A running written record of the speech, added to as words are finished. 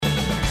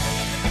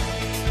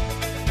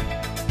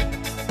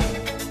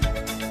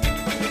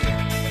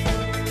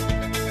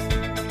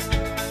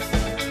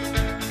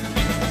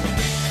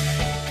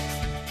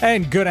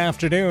And good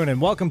afternoon,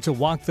 and welcome to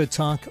Walk the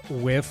Talk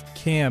with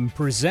Kim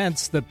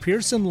presents the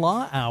Pearson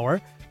Law Hour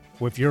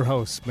with your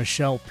host,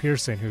 Michelle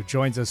Pearson, who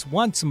joins us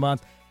once a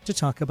month to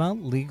talk about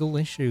legal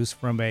issues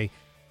from a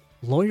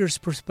lawyer's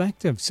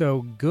perspective.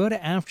 So good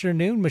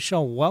afternoon,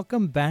 Michelle.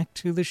 Welcome back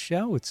to the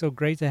show. It's so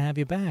great to have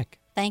you back.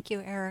 Thank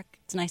you, Eric.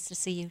 It's nice to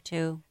see you,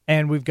 too.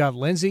 And we've got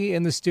Lindsay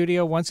in the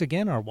studio once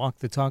again, our Walk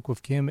the Talk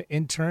with Kim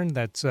intern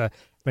that's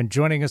been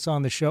joining us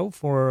on the show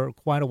for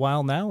quite a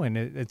while now, and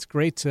it's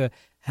great to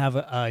have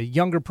a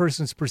younger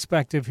person's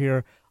perspective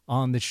here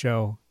on the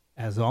show,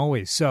 as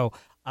always. So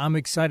I'm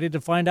excited to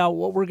find out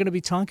what we're going to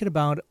be talking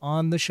about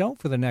on the show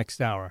for the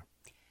next hour.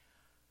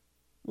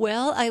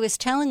 Well, I was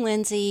telling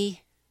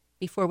Lindsay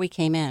before we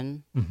came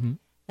in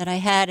that I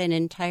had an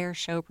entire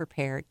show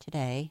prepared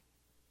today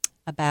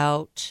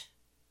about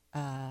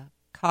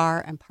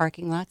car and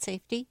parking lot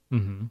safety.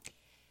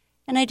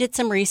 And I did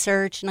some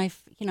research, and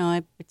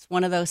it's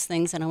one of those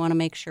things, and I want to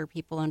make sure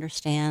people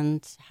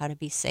understand how to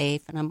be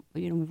safe. And I'm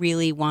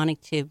really wanting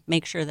to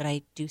make sure that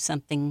I do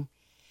something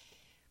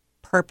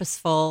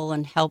purposeful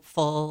and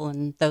helpful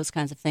and those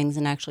kinds of things,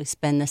 and actually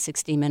spend the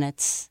 60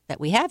 minutes that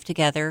we have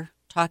together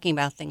talking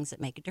about things that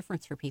make a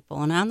difference for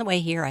people. And on the way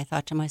here, I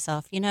thought to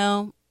myself, I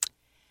don't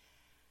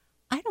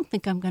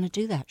think I'm going to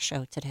do that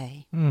show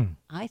today.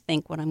 I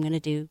think what I'm going to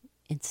do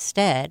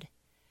instead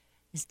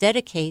is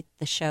dedicate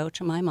the show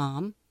to my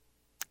mom,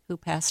 who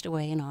passed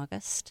away in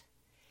August,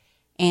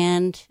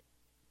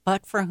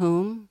 but for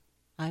whom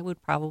I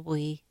would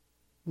probably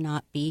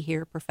not be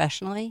here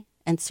professionally,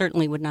 and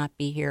certainly would not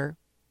be here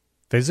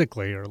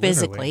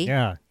physically.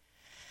 Yeah.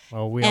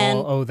 Well, we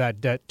all owe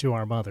that debt to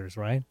our mothers,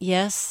 right?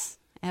 Yes,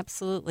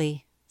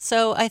 absolutely.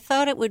 So I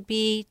thought it would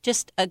be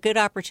just a good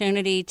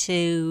opportunity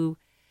to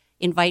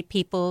invite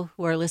people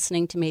who are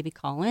listening to maybe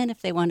call in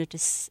if they wanted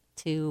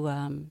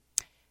to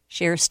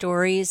share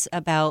stories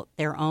about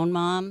their own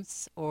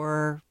moms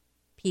or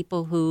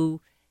people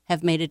who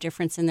have made a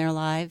difference in their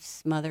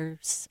lives,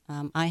 mothers.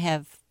 I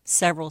have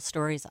several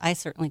stories I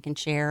certainly can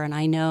share, and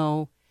I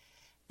know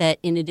that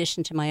in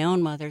addition to my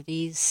own mother,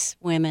 these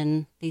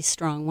women, these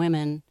strong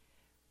women,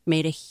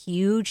 made a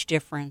huge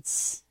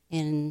difference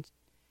in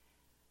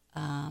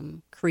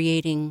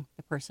creating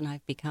the person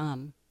I've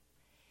become.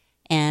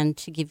 And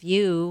to give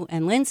you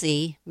and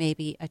Lindsay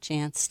maybe a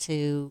chance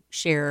to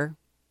share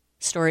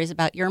stories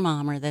about your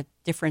mom or the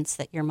difference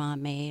that your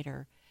mom made,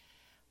 or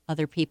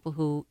other people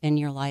who in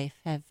your life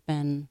have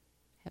been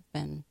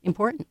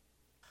important.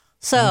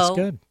 So that's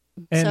good.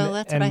 And, so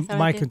that's what I thought.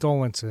 My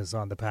condolences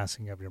on the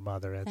passing of your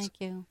mother. It's,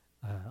 thank you.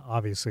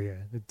 Obviously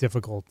a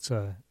difficult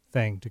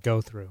thing to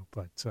go through,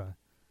 but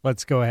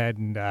let's go ahead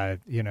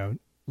and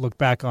look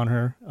back on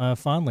her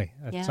fondly.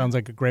 It sounds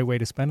like a great way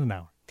to spend an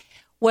hour.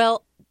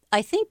 Well,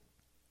 I think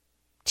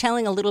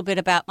telling a little bit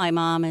about my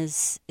mom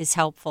is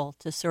helpful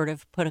to sort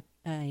of put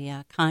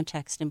a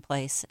context in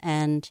place.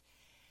 And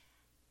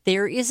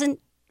there isn't,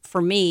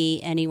 for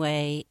me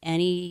anyway,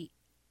 any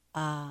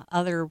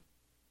other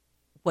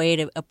way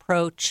to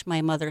approach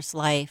my mother's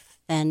life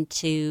than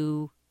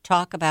to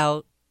talk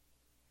about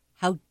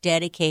how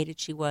dedicated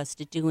she was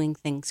to doing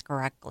things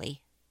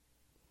correctly.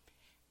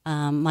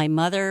 My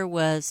mother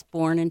was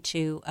born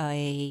into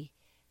a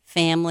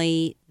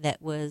family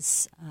that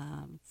was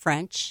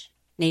French,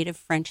 native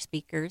French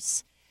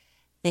speakers.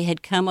 They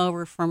had come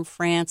over from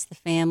France, the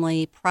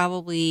family,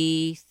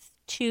 probably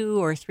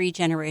 2 or 3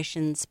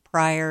 generations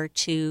prior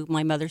to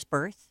my mother's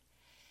birth.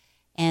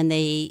 And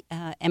they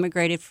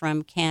emigrated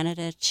from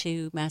Canada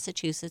to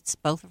Massachusetts.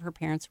 Both of her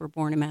parents were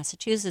born in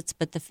Massachusetts,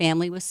 but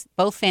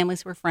both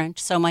families were French.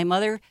 So my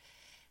mother,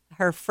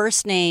 her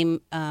first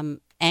name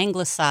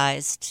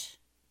anglicized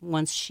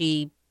once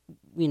she,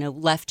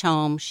 left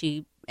home.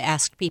 She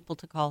asked people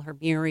to call her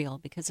Muriel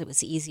because it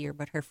was easier,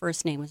 but her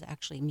first name was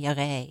actually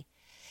Mireille.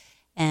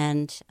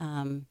 And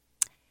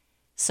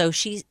so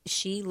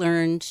she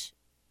learned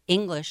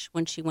English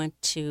when she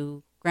went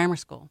to grammar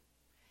school.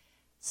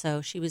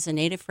 So she was a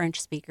native French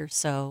speaker,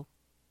 so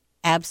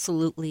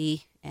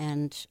absolutely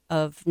and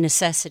of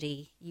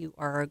necessity, you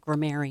are a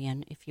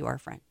grammarian if you are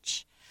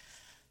French.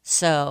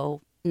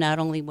 So not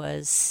only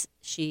was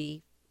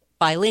she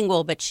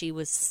bilingual, but she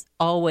was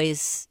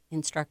always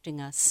instructing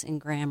us in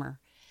grammar.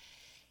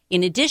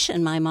 In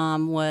addition, my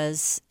mom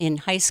was in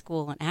high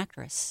school an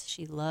actress.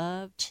 She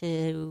loved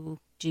to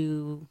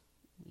do,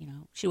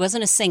 she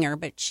wasn't a singer,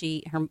 but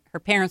her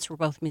parents were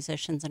both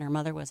musicians, and her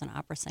mother was an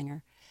opera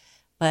singer.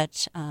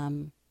 But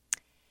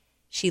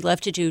she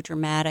loved to do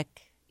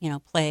dramatic,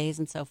 plays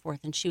and so forth.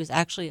 And she was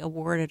actually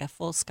awarded a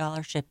full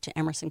scholarship to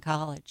Emerson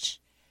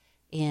College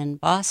in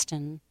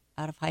Boston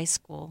out of high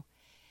school,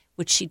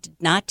 which she did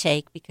not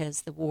take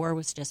because the war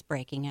was just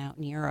breaking out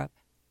in Europe.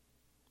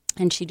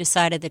 And she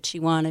decided that she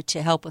wanted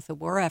to help with the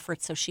war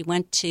effort, so she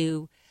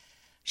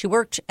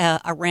worked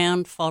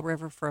around Fall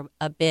River for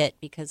a bit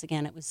because,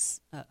 again, it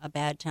was a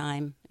bad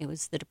time. It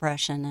was the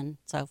Depression and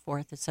so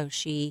forth. And so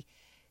she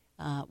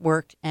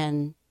worked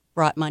and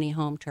brought money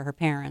home to her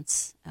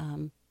parents.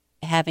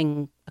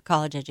 Having a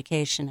college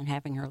education and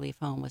having her leave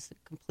home was a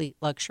complete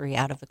luxury,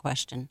 out of the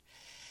question.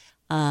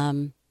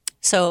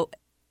 So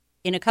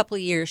in a couple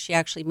of years, she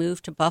actually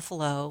moved to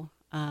Buffalo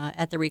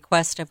at the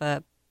request of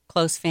a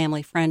close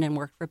family friend and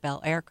worked for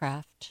Bell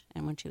Aircraft.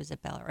 And when she was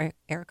at Bell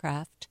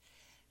Aircraft,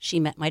 she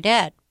met my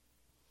dad.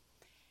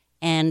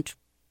 And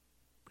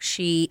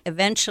she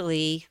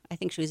eventually, I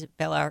think she was at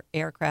Bell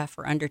Aircraft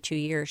for under 2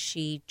 years,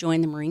 she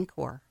joined the Marine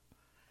Corps.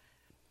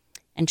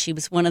 And she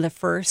was one of the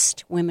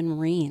first women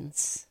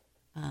Marines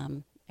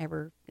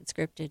ever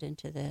conscripted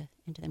into the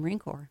Marine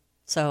Corps.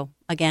 So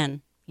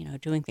again,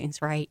 doing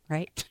things right?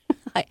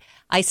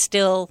 I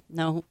still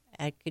know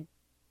I could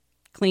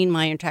clean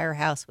my entire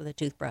house with a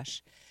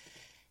toothbrush.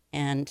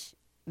 And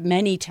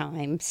many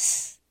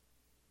times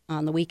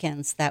on the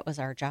weekends, that was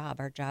our job.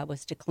 Our job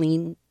was to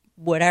clean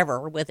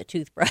whatever with a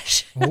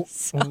toothbrush.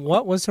 So.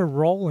 What was her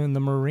role in the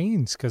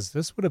Marines? Because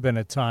this would have been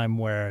a time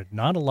where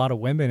not a lot of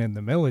women in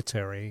the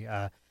military,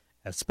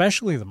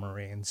 especially the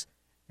Marines,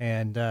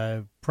 and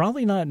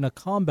probably not in a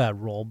combat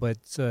role, but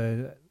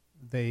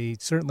they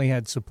certainly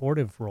had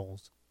supportive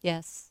roles.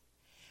 Yes.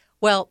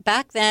 Well,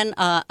 back then,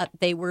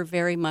 they were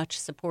very much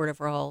supportive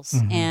roles.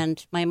 Mm-hmm.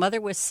 And my mother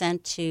was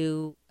sent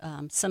to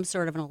some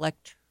sort of an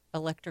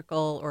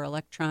electrical or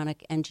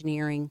electronic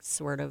engineering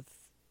sort of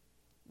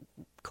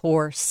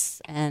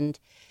course. And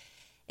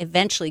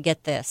eventually,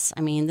 get this.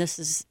 I mean,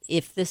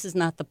 if this is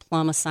not the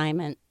plum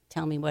assignment,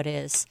 tell me what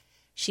is.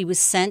 She was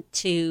sent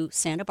to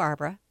Santa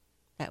Barbara.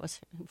 That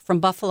was from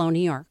Buffalo, New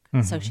York.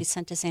 Mm-hmm. So she's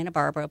sent to Santa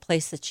Barbara, a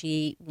place that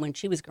when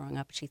she was growing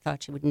up, she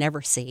thought she would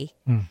never see.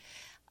 Mm.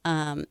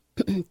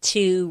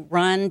 To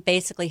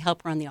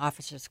help run the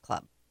Officers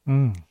Club,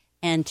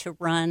 and to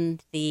run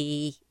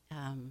the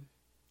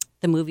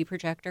movie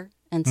projector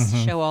and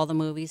show all the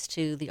movies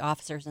to the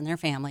officers and their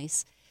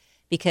families,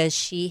 because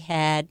she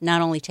had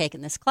not only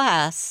taken this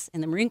class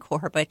in the Marine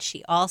Corps, but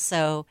she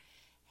also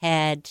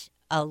had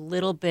a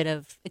little bit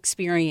of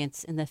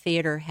experience in the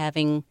theater,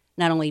 having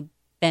not only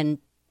been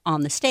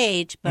on the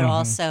stage, but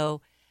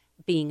also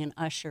being an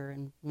usher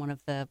in one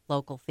of the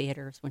local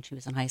theaters when she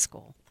was in high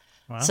school.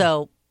 Wow.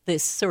 So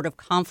this sort of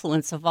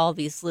confluence of all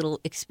these little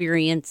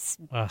experience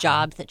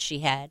jobs that she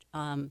had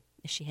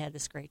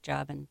this great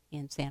job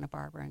in Santa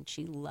Barbara, and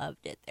she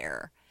loved it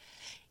there.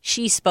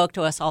 She spoke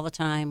to us all the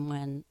time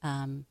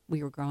when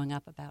we were growing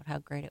up about how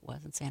great it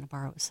was in Santa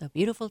Barbara. It was so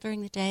beautiful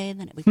during the day, and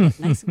then it would get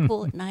nice and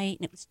cool at night,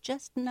 and it was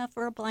just enough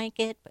for a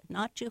blanket, but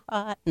not too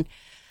hot. And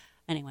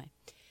anyway,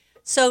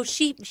 so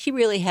she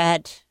really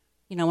had,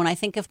 when I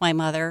think of my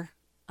mother,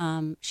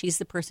 she's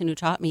the person who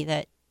taught me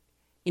that,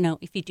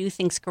 if you do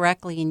things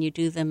correctly and you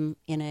do them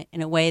in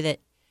a way that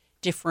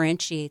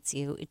differentiates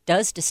you, it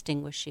does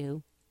distinguish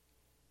you,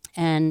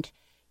 and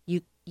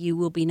you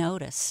will be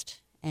noticed,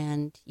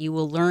 and you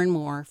will learn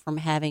more from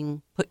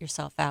having put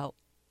yourself out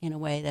in a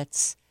way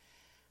that's,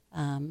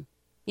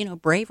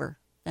 braver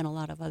than a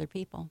lot of other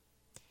people.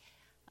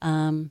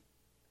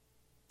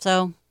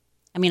 So,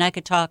 I mean, I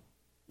could talk,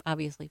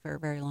 obviously, for a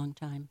very long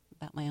time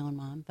about my own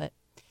mom, but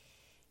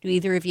do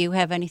either of you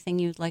have anything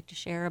you'd like to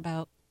share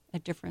about a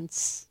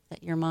difference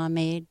that your mom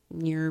made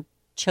in your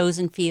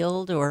chosen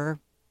field or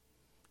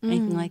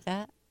anything like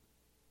that?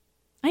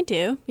 I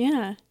do,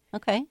 yeah.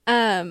 Okay.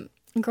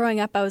 Growing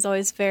up, I was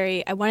always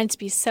I wanted to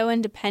be so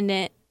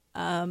independent.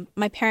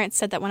 My parents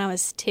said that when I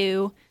was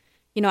 2,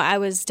 I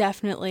was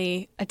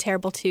definitely a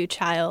terrible 2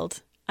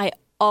 child. I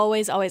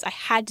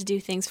had to do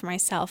things for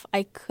myself.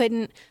 I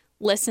couldn't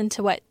listen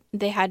to what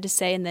they had to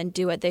say and then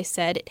do what they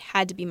said. It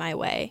had to be my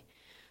way.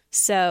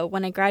 So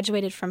when I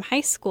graduated from high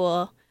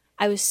school,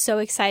 I was so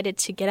excited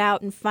to get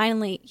out and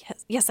finally,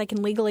 yes, I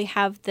can legally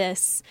have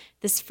this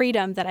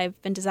freedom that I've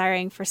been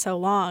desiring for so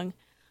long.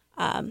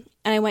 And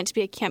I went to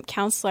be a camp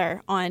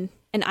counselor on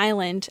an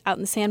island out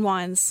in the San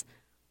Juans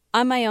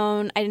on my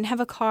own. I didn't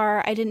have a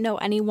car. I didn't know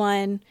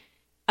anyone.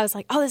 I was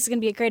like, oh, this is going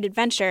to be a great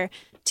adventure.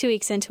 2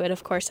 weeks into it,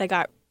 of course, I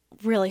got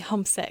really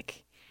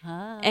homesick.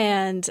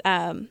 And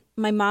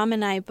my mom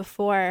and I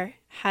before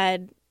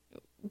had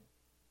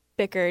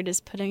bickered, is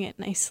putting it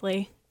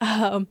nicely.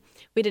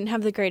 We didn't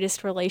have the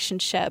greatest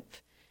relationship.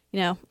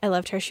 I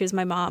loved her. She was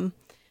my mom.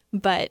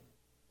 But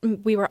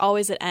we were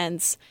always at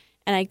ends.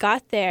 And I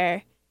got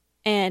there,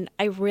 and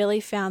I really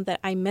found that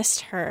I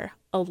missed her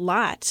a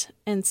lot.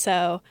 And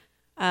so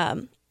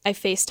I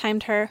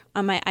FaceTimed her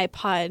on my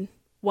iPod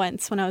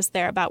once when I was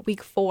there about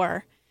week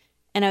 4.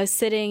 And I was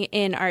sitting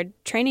in our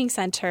training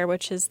center,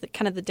 which is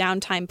kind of the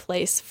downtime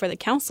place for the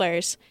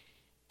counselors.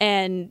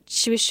 And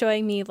she was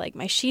showing me,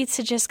 my sheets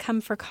had just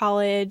come for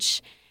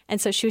college.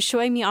 And so she was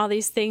showing me all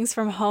these things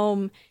from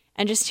home,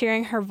 and just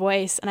hearing her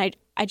voice. And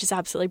I just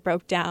absolutely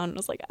broke down. I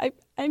was like,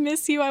 I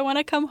miss you. I want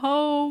to come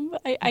home.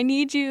 I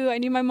need you. I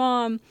need my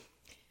mom.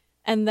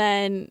 And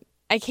then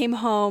I came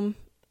home,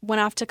 went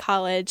off to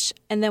college.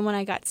 And then when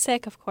I got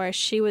sick, of course,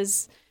 she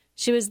was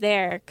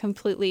there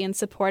completely and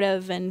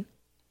supportive. And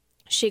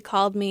she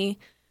called me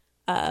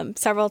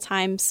several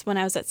times when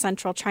I was at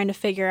Central trying to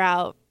figure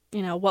out,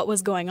 what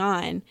was going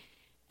on.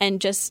 And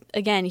just,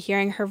 again,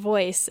 hearing her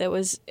voice, it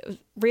was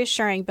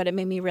reassuring, but it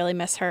made me really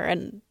miss her.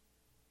 And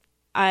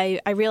I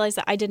realized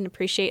that I didn't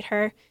appreciate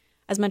her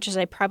as much as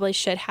I probably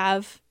should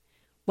have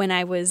when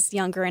I was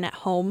younger and at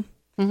home.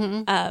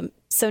 Mm-hmm.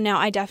 So now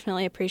I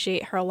definitely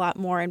appreciate her a lot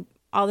more and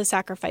all the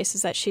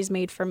sacrifices that she's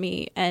made for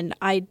me. And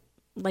I,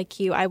 like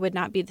you, I would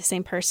not be the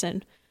same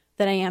person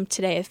that I am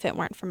today if it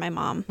weren't for my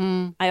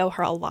mom. I owe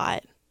her a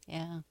lot.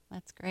 Yeah,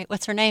 that's great.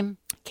 What's her name?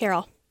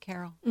 Carol.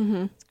 Carol.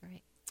 Mm-hmm. That's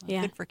great. Well,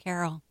 Yeah. Good for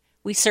Carol.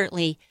 We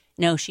certainly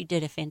know she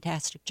did a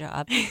fantastic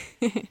job.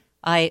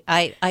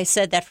 I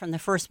said that from the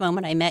first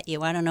moment I met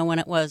you. I don't know when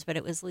it was, but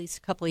it was at least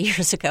a couple of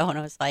years ago. And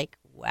I was like,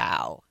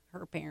 wow,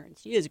 her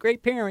parents. She has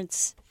great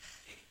parents.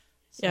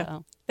 So, Yeah.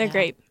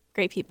 They're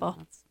great people.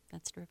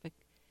 That's terrific.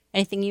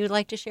 Anything you would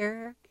like to share,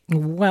 Eric?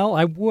 Well,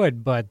 I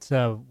would, but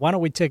why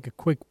don't we take a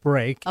quick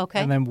break? Okay.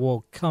 And then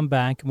we'll come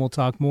back and we'll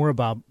talk more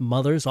about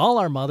mothers, all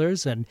our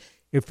mothers. And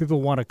if people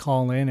want to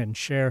call in and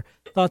share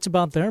thoughts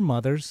about their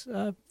mothers,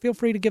 feel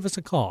free to give us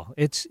a call.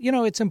 It's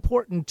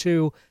important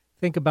to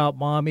think about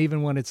mom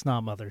even when it's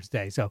not Mother's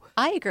Day. So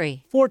I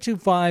agree.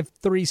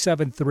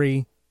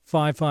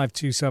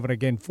 425-373-5527.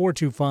 Again,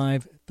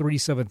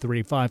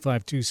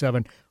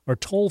 425-373-5527. Or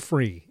toll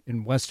free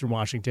in Western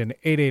Washington,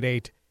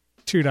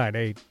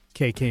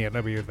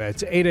 888-298-KKNW.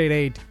 That's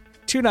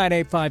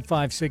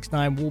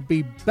 888-298-5569. We'll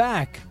be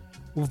back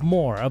with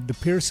more of the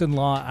Pearson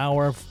Law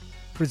Hour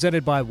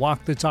presented by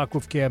Walk the Talk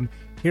with Kim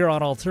here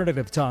on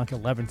Alternative Talk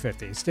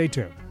 1150. Stay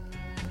tuned.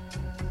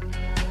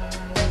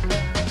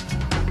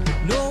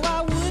 No,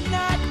 I would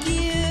not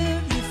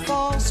give you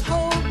false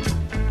hope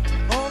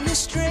on this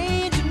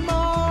strange and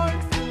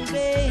mournful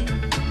day.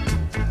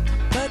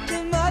 But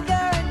the mother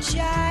and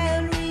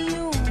child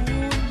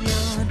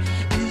reunion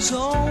is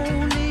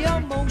only a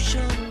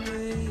motion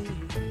away.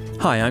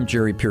 Hi, I'm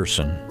Jerry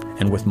Pearson,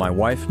 and with my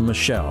wife,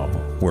 Michelle,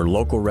 we're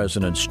local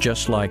residents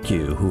just like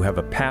you who have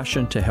a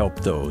passion to help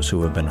those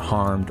who have been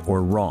harmed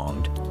or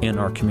wronged in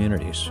our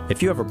communities.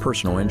 If you have a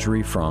personal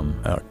injury from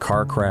a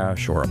car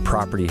crash or a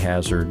property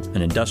hazard,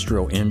 an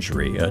industrial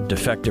injury, a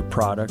defective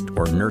product,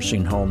 or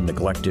nursing home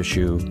neglect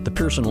issue, the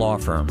Pearson Law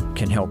Firm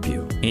can help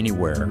you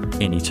anywhere,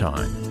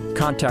 anytime.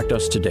 Contact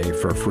us today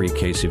for a free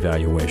case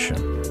evaluation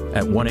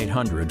at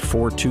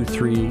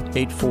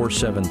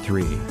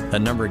 1-800-423-8473.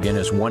 That number again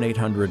is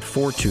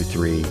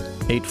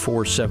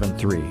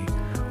 1-800-423-8473.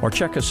 Or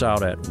check us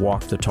out at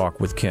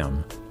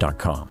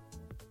walkthetalkwithkim.com.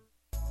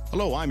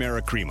 Hello, I'm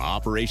Eric Krema,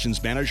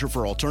 Operations Manager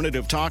for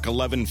Alternative Talk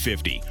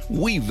 1150.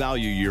 We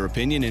value your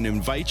opinion and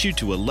invite you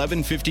to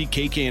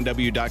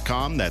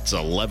 1150kknw.com. That's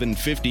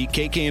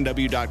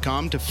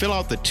 1150kknw.com to fill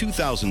out the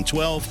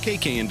 2012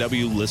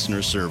 KKNW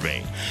Listener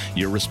Survey.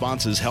 Your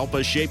responses help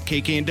us shape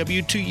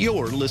KKNW to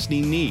your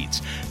listening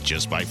needs.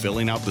 Just by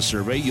filling out the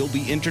survey, you'll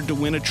be entered to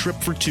win a trip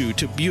for two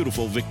to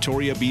beautiful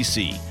Victoria,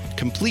 BC.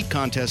 Complete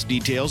contest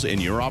details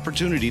and your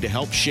opportunity to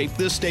help shape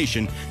this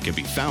station can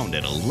be found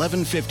at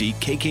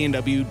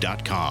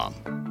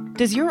 1150kknw.com.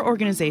 Does your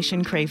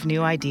organization crave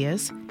new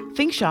ideas?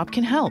 ThinkShop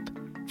can help.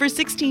 For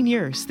 16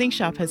 years,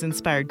 ThinkShop has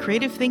inspired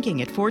creative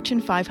thinking at Fortune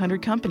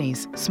 500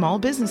 companies, small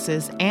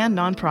businesses, and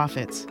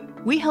nonprofits.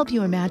 We help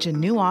you imagine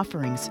new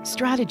offerings,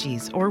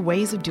 strategies, or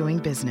ways of doing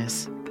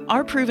business.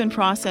 Our proven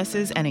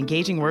processes and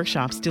engaging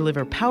workshops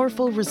deliver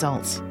powerful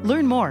results.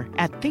 Learn more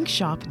at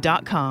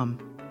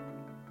thinkshop.com.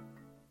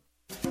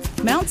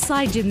 Mount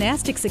Si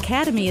Gymnastics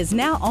Academy is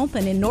now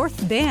open in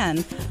North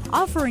Bend,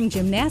 offering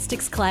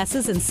gymnastics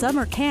classes and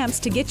summer camps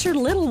to get your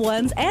little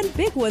ones and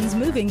big ones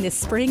moving this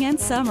spring and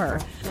summer.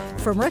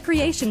 From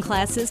recreation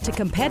classes to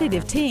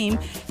competitive team,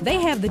 they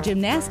have the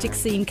gymnastics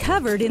scene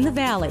covered in the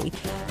Valley.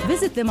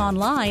 Visit them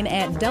online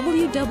at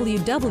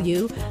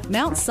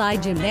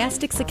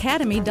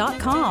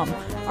www.mountsiGymnasticsacademy.com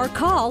or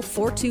call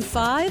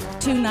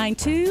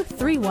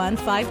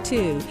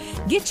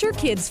 425-292-3152. Get your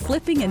kids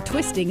flipping and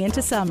twisting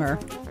into summer.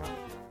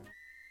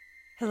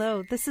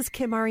 Hello, this is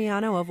Kim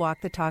Ariano of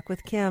Walk the Talk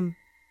with Kim.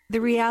 The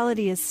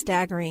reality is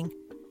staggering.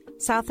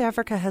 South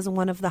Africa has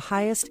one of the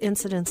highest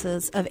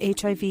incidences of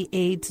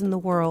HIV/AIDS in the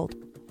world.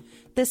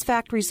 This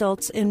fact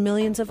results in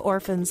millions of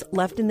orphans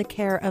left in the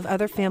care of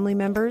other family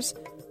members,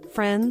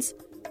 friends,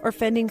 or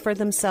fending for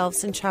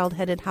themselves in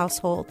child-headed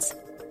households.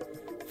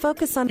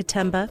 Focus on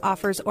Itemba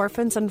offers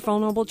orphans and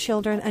vulnerable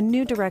children a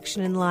new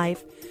direction in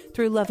life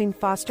through loving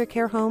foster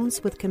care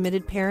homes with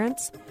committed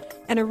parents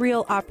and a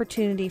real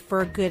opportunity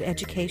for a good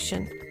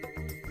education.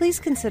 Please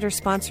consider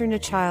sponsoring a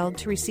child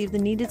to receive the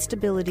needed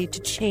stability to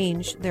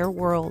change their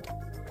world.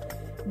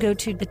 Go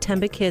to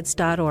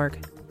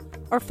itembakids.org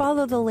or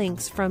follow the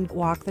links from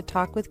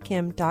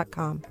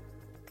walkthetalkwithkim.com.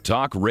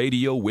 Talk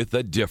radio with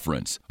a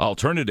difference.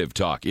 Alternative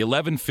Talk,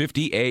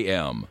 1150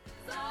 AM.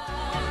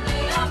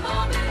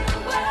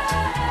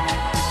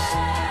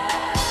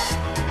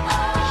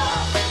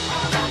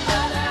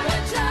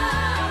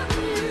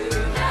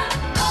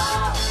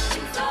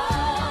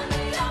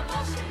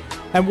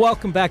 And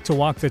welcome back to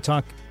Walk the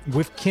Talk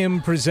with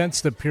Kim presents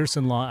the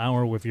Pearson Law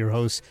Hour with your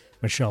host,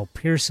 Michelle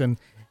Pearson.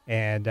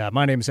 And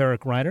my name is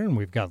Eric Ryder, and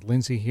we've got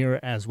Lindsay here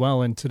as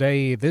well. And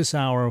today, this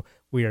hour,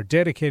 we are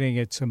dedicating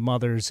it to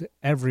mothers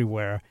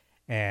everywhere.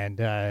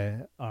 And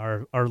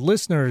our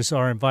listeners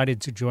are invited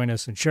to join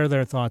us and share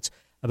their thoughts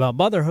about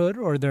motherhood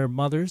or their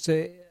mothers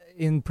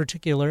in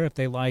particular, if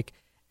they like.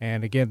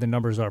 And again, the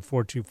numbers are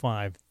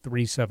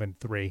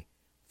 425-373-5527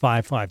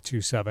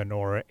 5527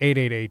 or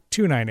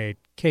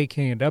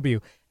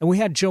 888-298-KKNW. And we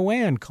had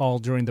Joanne call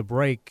during the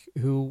break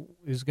who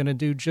is going to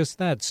do just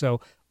that. So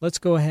let's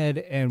go ahead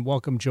and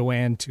welcome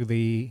Joanne to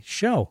the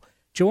show.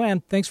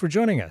 Joanne, thanks for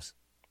joining us.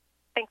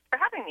 Thanks for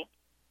having me.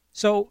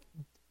 So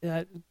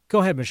go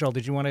ahead, Michelle.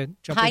 Did you want to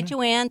jump in? Hi,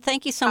 Joanne.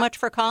 Thank you so much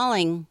for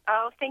calling.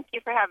 Oh, thank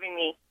you for having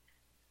me.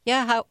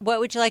 Yeah,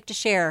 what would you like to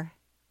share?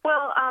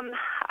 Well,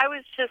 I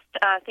was just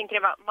thinking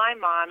about my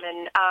mom,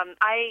 and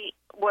I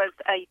was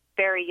a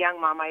very young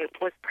mom. I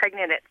was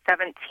pregnant at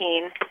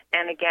 17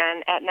 and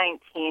again at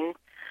 19.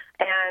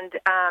 And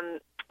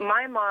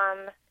my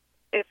mom,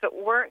 if it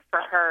weren't for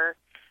her,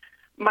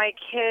 my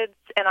kids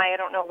and I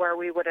don't know where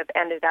we would have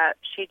ended up.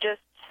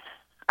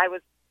 I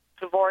was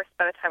divorced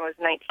by the time I was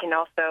 19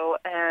 also,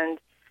 and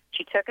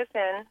she took us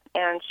in,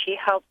 and she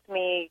helped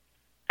me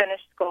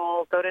finish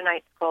school, go to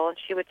night school, and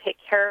she would take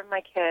care of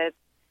my kids,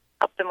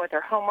 help them with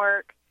their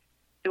homework,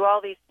 do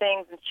all these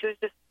things, and she was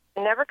just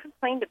never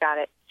complained about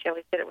it. She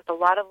always did it with a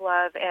lot of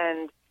love,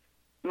 and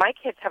my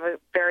kids have a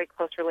very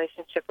close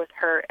relationship with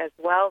her as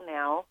well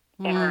now,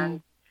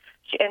 and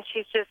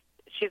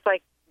she's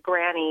like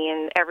Granny,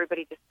 and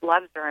everybody just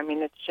loves her. I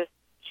mean,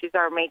 she's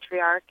our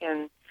matriarch,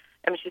 and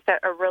I mean, she set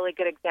a really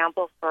good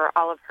example for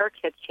all of her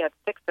kids. She had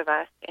 6 of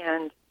us,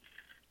 and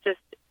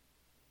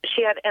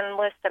she had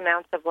endless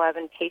amounts of love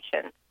and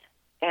patience.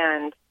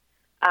 And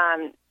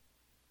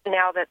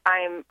now that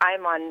I'm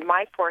on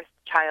my 4th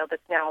child,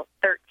 that's now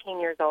 13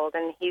 years old,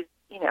 and he's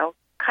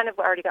kind of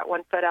already got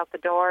one foot out the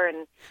door,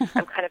 and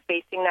I'm kind of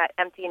facing that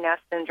empty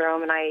nest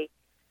syndrome, and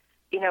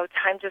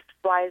time just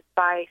flies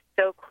by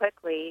so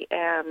quickly.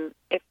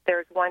 If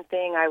there's one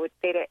thing I would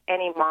say to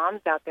any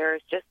moms out there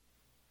is just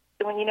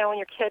when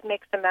your kid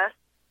makes a mess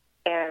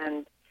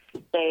and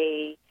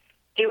they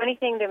do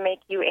anything to make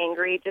you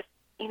angry, just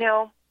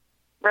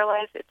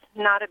realize it's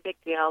not a big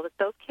deal, that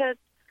those kids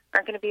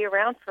aren't going to be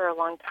around for a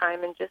long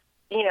time, and just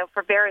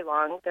for very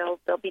long.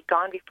 They'll be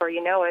gone before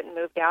you know it and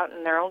moved out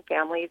in their own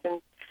families.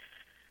 And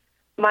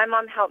my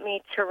mom helped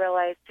me to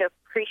realize, to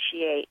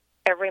appreciate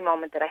every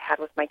moment that I had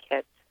with my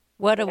kids.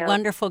 What a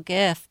wonderful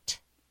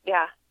gift.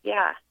 Yeah.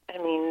 I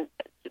mean,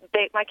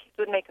 my kids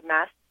would make a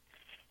mess,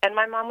 and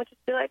my mom would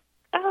just be like,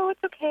 "Oh,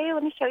 it's okay.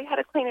 Let me show you how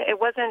to clean it." It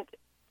wasn't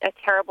a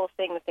terrible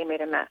thing that they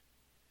made a mess,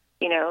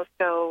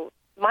 So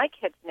my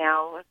kids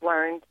now have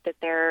learned that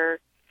there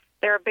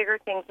are bigger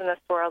things in this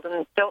world,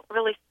 and don't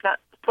really sweat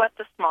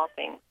the small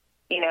things.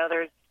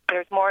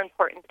 There's more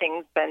important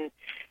things than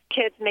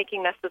kids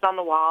making messes on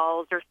the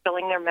walls or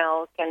spilling their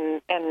milk,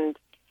 and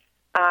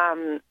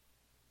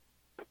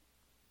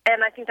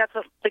I think that's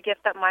the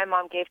gift that my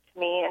mom gave to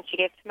me, and she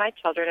gave to my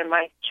children, and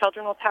my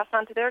children will pass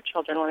on to their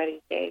children one of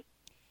these days.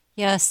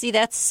 Yeah, see,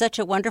 that's such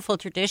a wonderful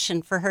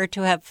tradition for her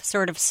to have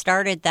sort of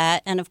started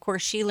that, and of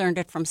course she learned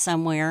it from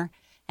somewhere.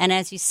 And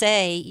as you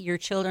say, your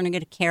children are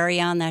going to carry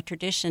on that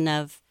tradition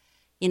of,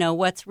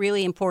 what's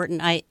really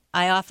important. I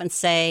often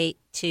say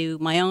to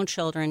my own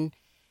children,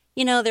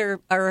 there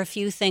are a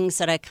few things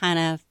that I kind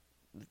of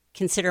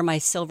consider my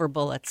silver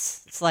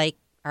bullets. It's like,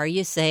 are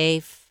you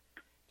safe?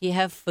 Do you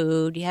have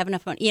food? Do you have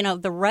enough money?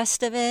 The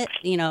rest of it,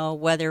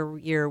 whether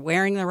you're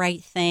wearing the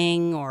right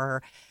thing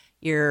or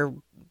you're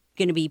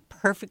going to be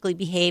perfectly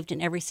behaved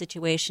in every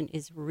situation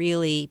is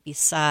really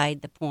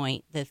beside the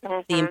point.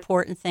 The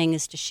important thing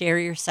is to share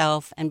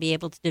yourself and be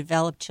able to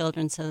develop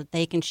children so that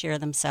they can share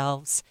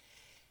themselves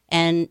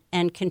and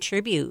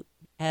contribute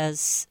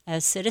as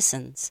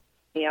citizens.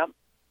 Yep.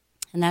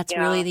 And that's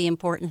really the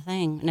important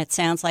thing. And it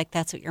sounds like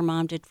that's what your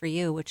mom did for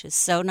you, which is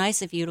so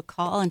nice of you to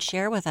call and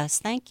share with us.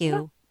 Thank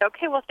you.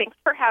 Okay, well, thanks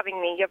for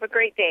having me. You have a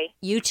great day.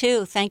 You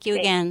too. Thank you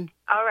again.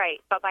 All right.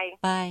 Bye-bye.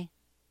 Bye.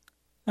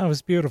 That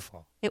was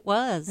beautiful. It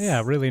was.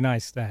 Yeah, really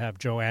nice to have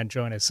Joanne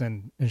join us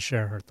and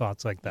share her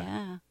thoughts like that.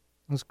 Yeah.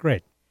 It was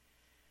great.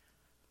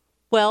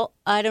 Well,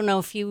 I don't know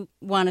if you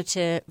wanted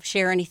to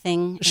share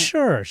anything.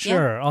 Sure.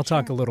 I'll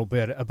talk a little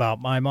bit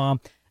about my mom.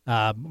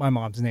 My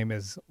mom's name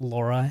is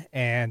Laura,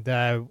 and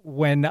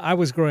when I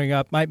was growing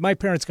up, my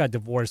parents got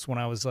divorced when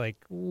I was like,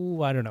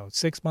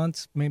 6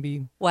 months,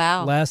 maybe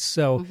less.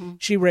 So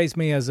she raised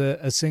me as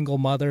a single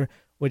mother,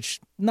 which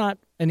not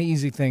an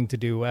easy thing to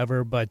do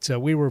ever, but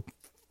we were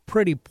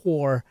pretty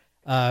poor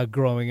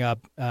growing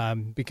up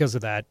because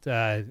of that.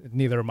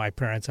 Neither of my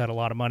parents had a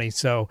lot of money,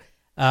 so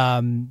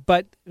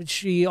but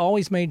she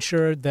always made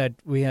sure that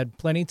we had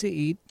plenty to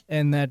eat,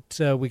 and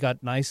that we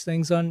got nice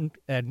things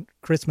at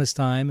Christmas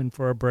time and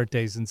for our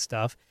birthdays and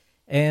stuff.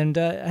 And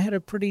I had a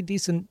pretty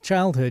decent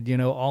childhood,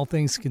 all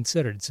things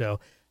considered.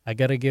 So I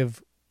got to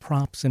give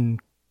props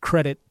and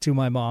credit to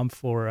my mom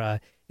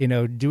for,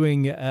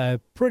 doing a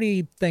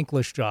pretty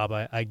thankless job,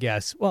 I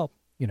guess. Well,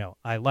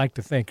 I like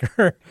to thank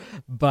her,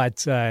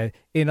 but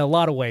in a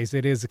lot of ways,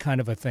 it is a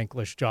kind of a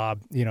thankless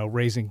job,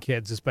 raising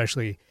kids,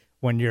 especially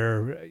when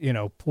you're,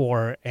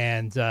 poor.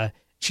 And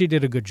she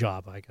did a good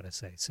job, I got to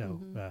say.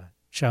 So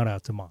shout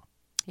out to Mom.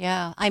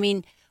 Yeah. I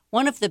mean,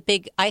 one of the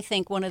big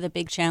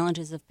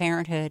challenges of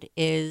parenthood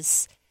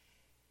is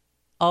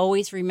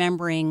always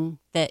remembering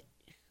that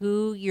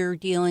who you're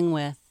dealing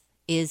with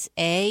is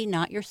A,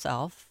 not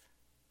yourself,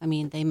 I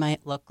mean, they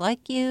might look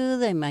like you,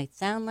 they might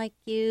sound like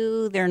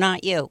you, they're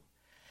not you.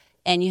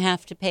 And you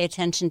have to pay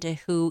attention to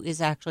who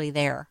is actually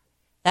there.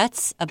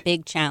 That's a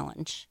big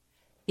challenge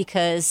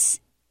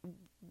because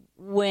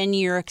when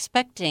you're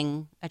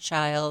expecting a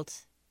child,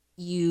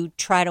 you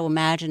try to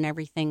imagine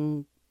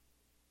everything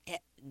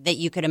that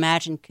you could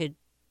imagine could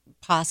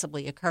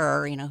possibly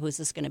occur. You know, who's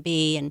this going to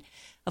be? And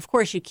of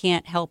course, you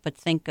can't help but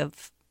think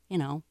of, you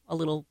know, a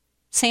little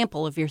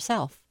sample of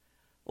yourself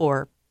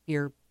or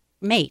your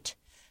mate,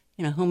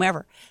 you know,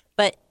 whomever.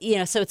 But, you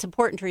know, so it's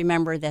important to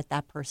remember that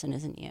that person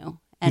isn't you.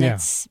 And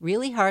it's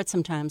really hard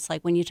sometimes.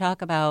 Like when you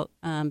talk about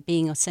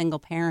being a single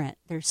parent,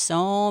 there's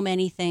so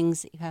many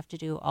things that you have to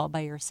do all by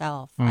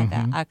yourself. I've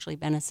actually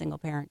been a single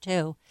parent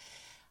too.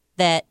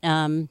 That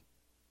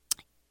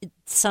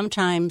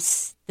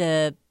sometimes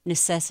the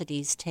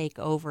necessities take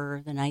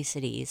over the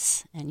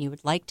niceties, and you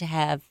would like to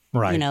have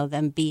you know,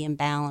 them be in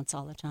balance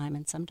all the time.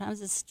 And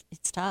sometimes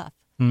it's tough.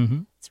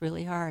 It's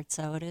really hard.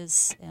 So it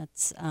is.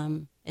 It's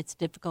a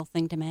difficult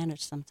thing to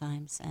manage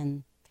sometimes,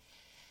 and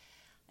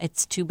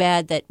it's too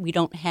bad that we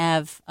don't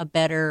have a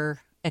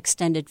better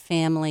extended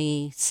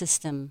family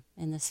system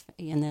in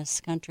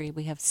this country.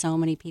 We have so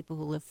many people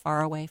who live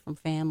far away from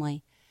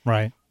family.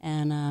 Right.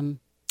 And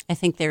I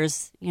think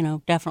there's, you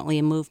know, definitely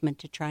a movement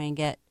to try and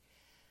get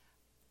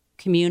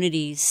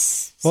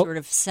communities sort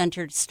of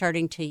centered,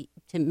 starting to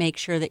make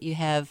sure that you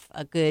have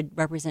a good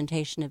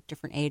representation of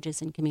different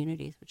ages and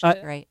communities, which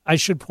is great. I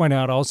should point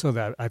out also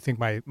that I think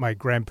my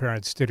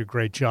grandparents did a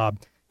great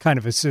job kind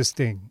of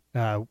assisting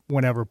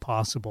whenever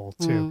possible,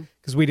 too,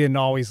 because we didn't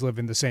always live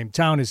in the same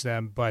town as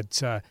them,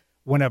 but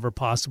whenever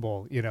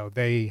possible, you know,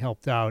 they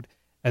helped out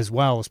as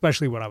well,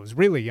 especially when I was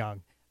really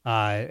young.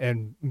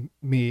 And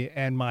me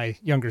and my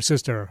younger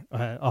sister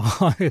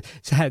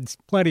had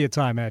plenty of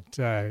time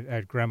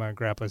at Grandma and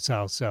Grandpa's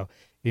house. So,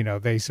 you know,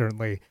 they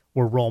certainly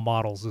were role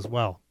models as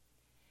well.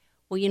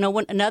 Well, you know,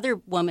 another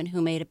woman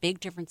who made a big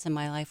difference in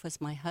my life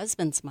was my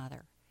husband's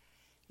mother.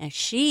 And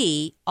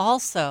she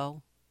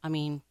also, I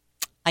mean,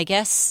 I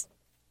guess,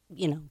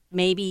 you know,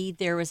 maybe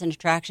there was an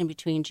attraction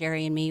between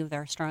Jerry and me with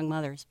our strong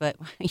mothers. But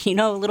you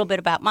know a little bit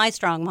about my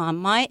strong mom.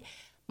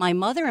 My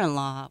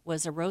mother-in-law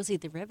was a Rosie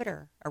the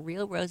Riveter, a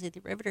real Rosie the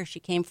Riveter. She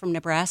came from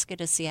Nebraska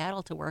to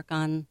Seattle to work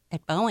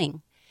at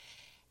Boeing.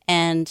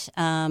 And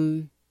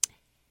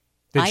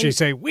did she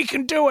say, "We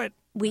can do it"?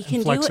 We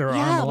can do it.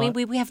 Yeah,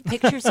 we have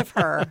pictures of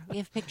her. We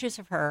have pictures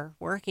of her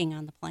working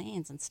on the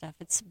planes and stuff.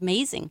 It's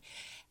amazing.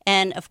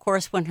 And of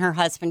course, when her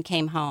husband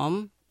came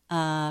home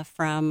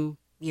from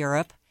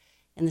Europe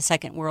in the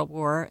Second World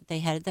War, they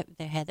had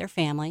their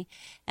family,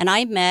 and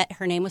I met.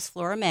 Her name was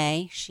Flora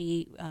May.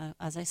 She,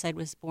 as I said,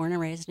 was born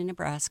and raised in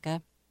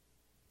Nebraska.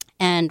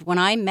 And when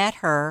I met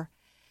her,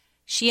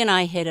 she and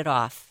I hit it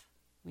off.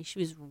 I mean, she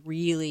was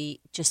really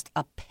just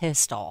a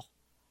pistol,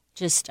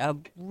 just a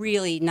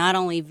really not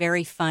only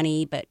very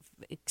funny but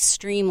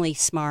extremely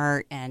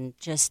smart and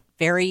just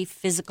very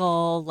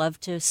physical.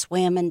 Loved to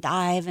swim and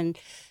dive and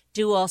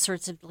do all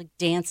sorts of like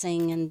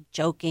dancing and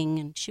joking,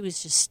 and she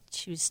was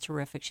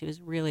terrific. She was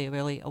really,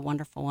 really a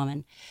wonderful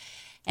woman.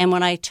 And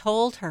when I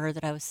told her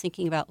that I was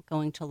thinking about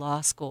going to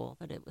law school,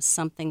 that it was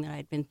something that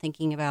I'd been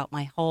thinking about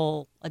my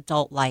whole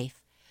adult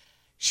life,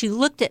 she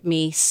looked at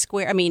me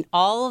square. I mean,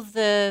 all of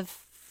the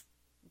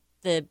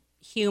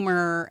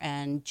humor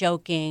and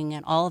joking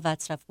and all of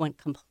that stuff went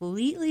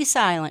completely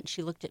silent.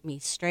 She looked at me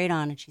straight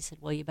on and she said,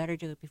 "Well, you better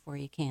do it before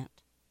you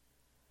can't."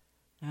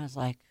 And I was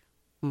like,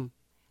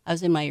 I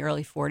was in my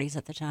early 40s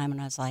at the time, and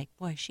I was like,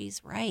 boy,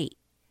 she's right.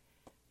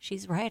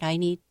 She's right. I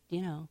need,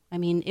 you know, I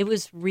mean, it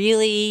was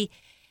really,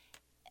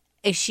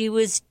 if she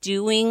was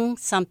doing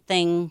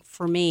something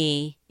for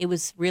me, it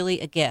was really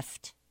a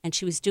gift. And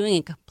she was doing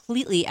it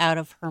completely out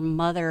of her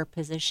mother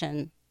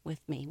position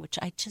with me, which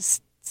I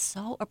just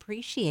so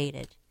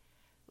appreciated.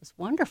 It was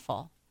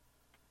wonderful.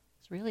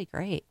 It was really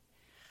great.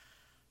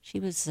 She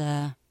was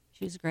a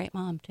great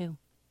mom, too.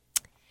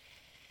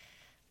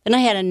 Then I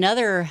had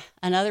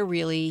another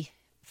really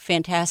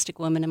fantastic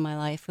woman in my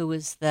life who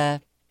was the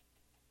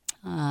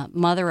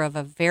mother of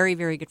a very,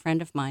 very good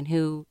friend of mine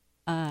who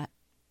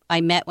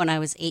I met when I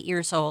was 8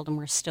 years old, and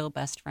we're still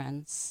best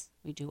friends.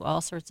 We do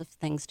all sorts of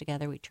things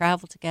together. We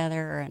travel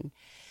together, and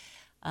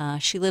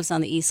she lives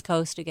on the East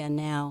Coast again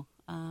now.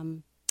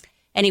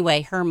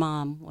 Anyway, her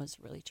mom was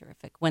really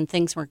terrific. When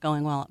things weren't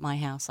going well at my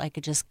house, I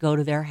could just go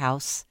to their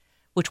house,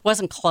 which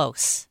wasn't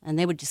close, and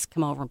they would just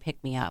come over and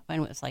pick me up.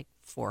 And it was like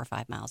 4 or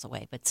 5 miles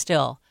away, but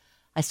still,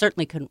 I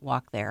certainly couldn't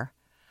walk there.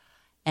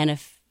 And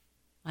if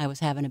I was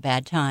having a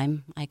bad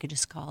time, I could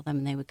just call them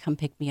and they would come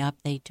pick me up.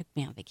 They took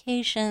me on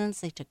vacations.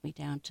 They took me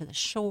down to the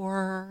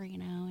shore, you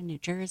know, in New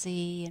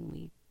Jersey, and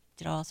we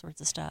did all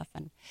sorts of stuff.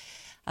 And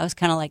I was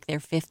kind of like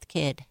their fifth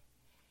kid.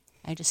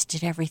 I just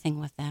did everything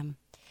with them.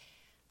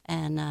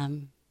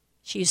 And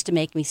she used to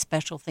make me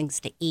special things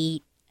to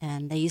eat.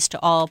 And they used to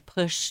all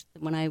push,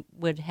 when I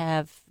would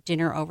have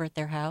dinner over at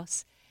their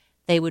house,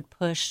 they would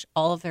push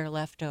all of their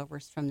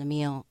leftovers from the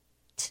meal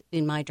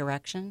in my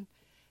direction,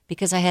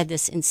 because I had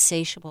this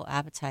insatiable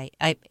appetite.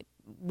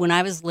 When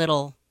I was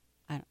little,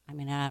 I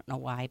mean, I don't know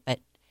why, but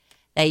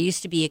I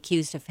used to be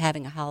accused of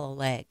having a hollow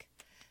leg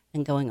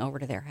and going over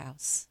to their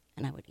house,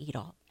 and I would eat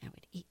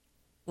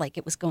like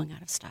it was going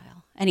out of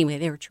style. Anyway,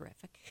 they were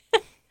terrific.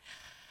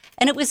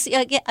 And it was,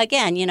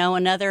 again,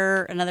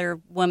 another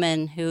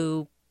woman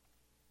who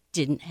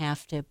didn't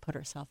have to put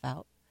herself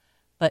out,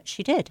 but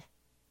she did,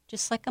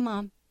 just like a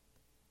mom.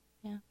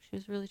 Yeah, she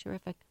was really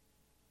terrific.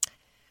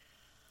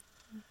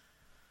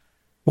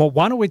 Well,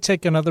 why don't we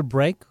take another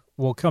break?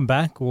 We'll come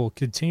back. We'll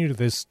continue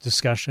this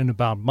discussion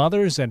about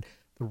mothers and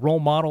the role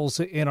models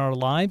in our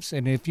lives.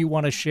 And if you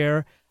want to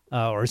share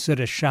or send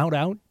a shout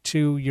out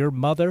to your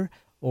mother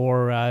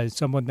or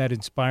someone that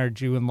inspired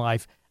you in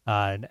life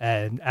and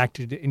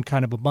acted in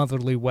kind of a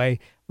motherly way,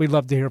 we'd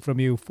love to hear from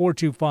you.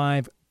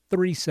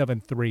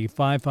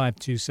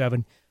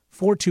 425-373-5527,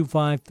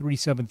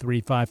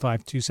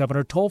 425-373-5527,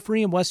 or toll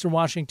free in Western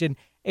Washington,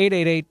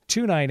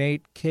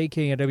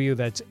 888-298-KKNW.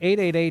 That's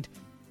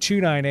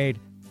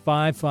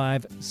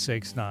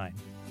 888-298-5569.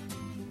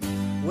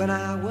 When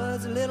I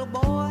was a little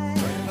boy,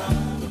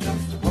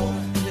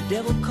 the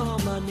devil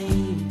called my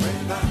name.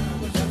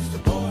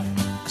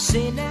 I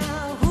say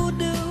now, who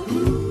do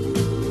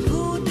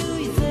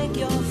you think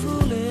you're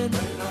fooling?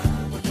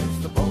 I'm a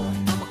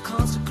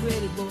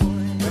consecrated boy,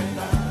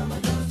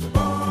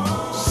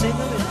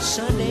 singer in a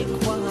Sunday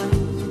choir.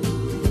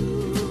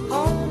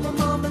 Oh, my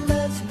mama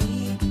loves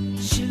me,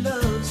 she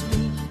loves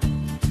me.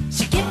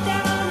 She get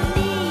down on her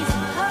knees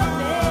and hug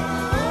me.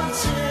 Oh,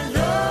 she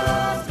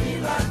loves me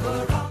like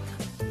a rock.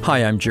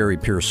 Hi, I'm Jerry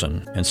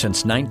Pearson, and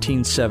since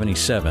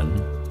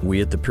 1977, we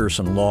at the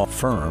Pearson Law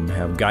Firm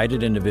have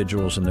guided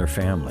individuals and their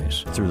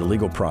families through the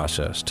legal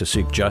process to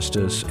seek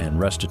justice and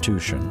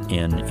restitution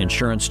in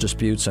insurance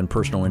disputes and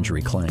personal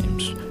injury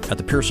claims. At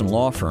the Pearson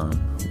Law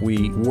Firm,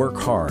 we work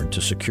hard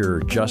to secure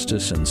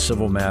justice in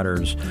civil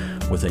matters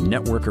with a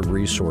network of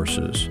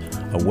resources,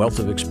 a wealth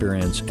of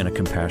experience, and a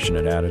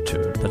compassionate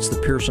attitude. That's the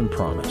Pearson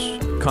Promise.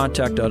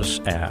 Contact us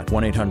at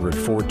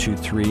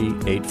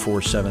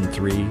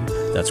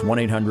 1-800-423-8473. That's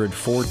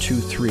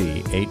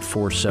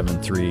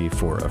 1-800-423-8473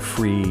 for a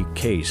free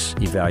case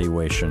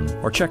evaluation,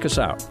 or check us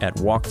out at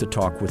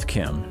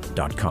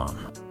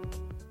walkthetalkwithkim.com.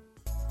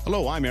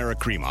 Hello, I'm Eric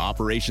Krema,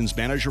 Operations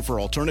Manager for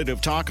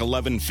Alternative Talk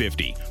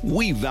 1150.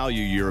 We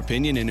value your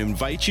opinion and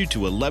invite you to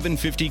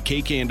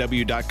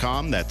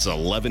 1150kknw.com. That's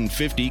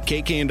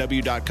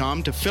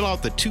 1150kknw.com to fill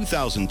out the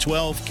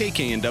 2012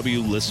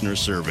 KKNW Listener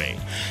Survey.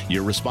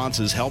 Your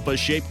responses help us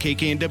shape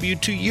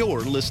KKNW to your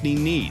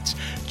listening needs.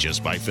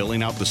 Just by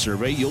filling out the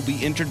survey, you'll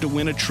be entered to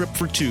win a trip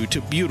for two to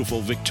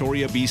beautiful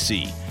Victoria,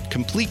 BC.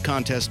 Complete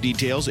contest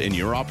details and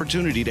your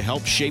opportunity to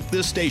help shape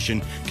this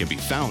station can be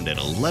found at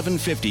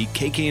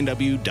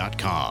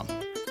 1150kknw.com.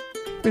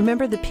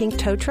 Remember the pink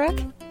tow truck?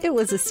 It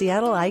was a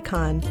Seattle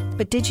icon.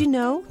 But did you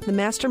know the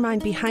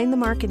mastermind behind the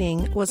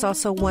marketing was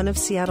also one of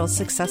Seattle's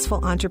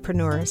successful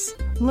entrepreneurs?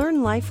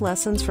 Learn life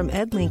lessons from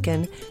Ed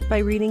Lincoln by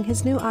reading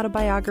his new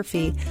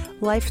autobiography,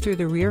 Life Through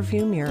the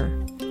Rearview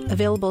Mirror.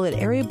 Available at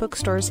area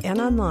bookstores and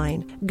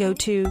online. Go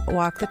to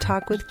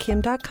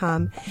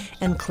walkthetalkwithkim.com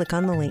and click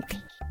on the link.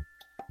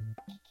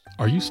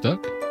 Are you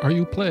stuck? Are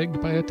you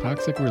plagued by a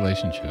toxic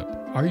relationship?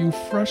 Are you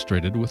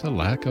frustrated with a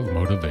lack of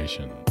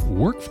motivation?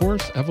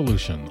 Workforce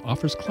Evolution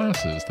offers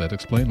classes that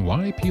explain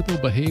why people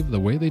behave the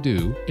way they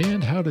do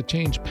and how to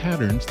change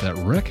patterns that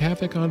wreak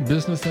havoc on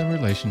business and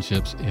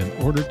relationships in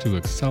order to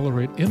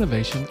accelerate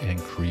innovation and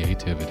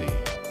creativity.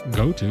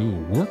 Go to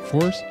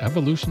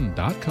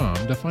workforceevolution.com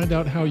to find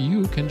out how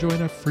you can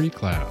join a free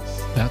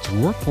class. That's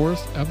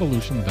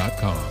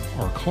workforceevolution.com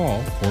or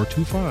call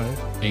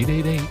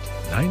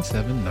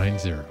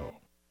 425-888-9790.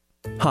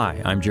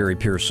 Hi, I'm Jerry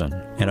Pearson,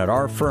 and at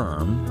our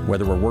firm,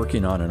 whether we're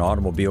working on an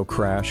automobile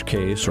crash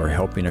case or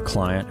helping a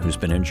client who's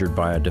been injured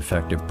by a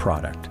defective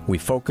product, we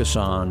focus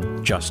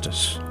on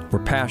justice.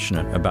 We're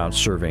passionate about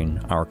serving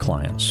our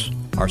clients.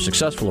 Our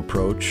successful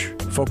approach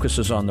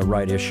focuses on the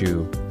right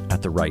issue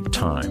at the right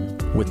time,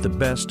 with the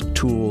best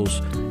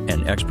tools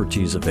and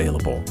expertise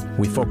available.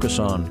 We focus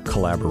on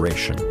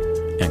collaboration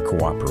and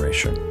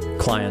cooperation.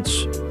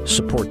 Clients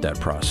support that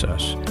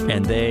process,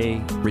 and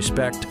they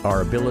respect our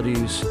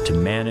abilities to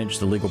manage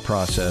the legal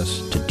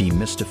process, to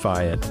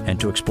demystify it, and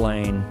to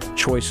explain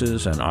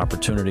choices and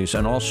opportunities,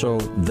 and also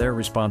their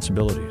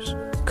responsibilities.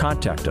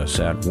 Contact us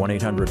at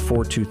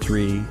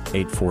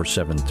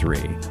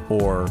 1-800-423-8473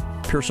 or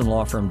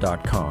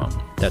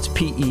PearsonLawFirm.com. That's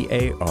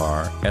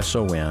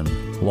PEARSON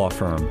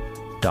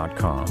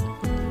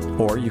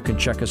lawfirm.com. Or you can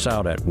check us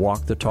out at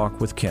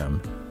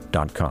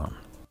walkthetalkwithkim.com.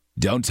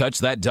 Don't touch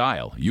that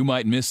dial. You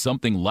might miss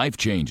something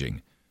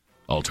life-changing.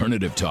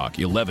 Alternative Talk,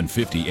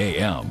 1150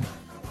 AM.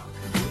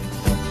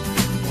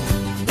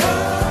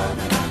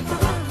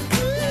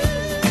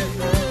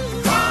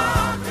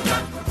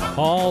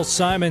 Paul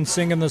Simon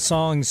singing the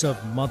songs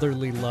of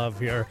motherly love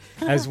here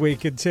as we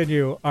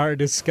continue our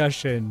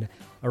discussion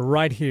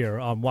right here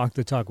on Walk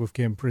the Talk with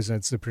Kim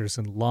presents the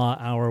Pearson Law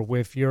Hour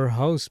with your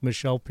host,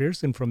 Michelle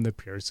Pearson from the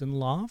Pearson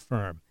Law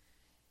Firm.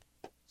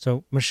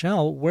 So,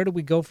 Michelle, where do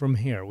we go from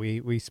here?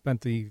 We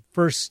spent the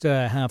first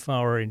half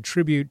hour in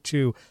tribute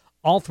to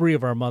all three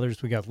of our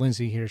mothers. We got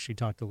Lindsay here. She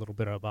talked a little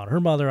bit about her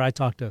mother. I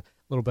talked a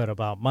little bit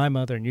about my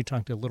mother, and you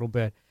talked a little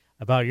bit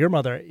about your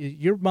mother.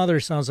 Your mother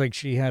sounds like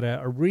she had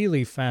a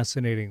really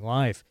fascinating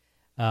life.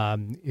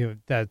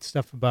 That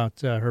stuff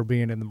about her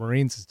being in the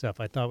Marines and stuff,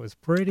 I thought was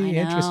pretty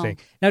interesting.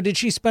 Now, did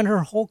she spend her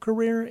whole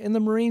career in the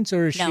Marines,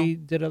 or she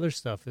did other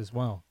stuff as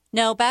well?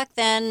 No, back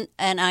then,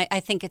 and I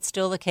think it's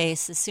still the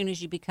case, as soon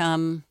as you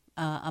become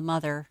a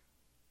mother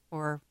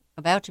or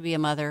about to be a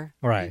mother,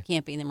 right, you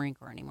can't be in the Marine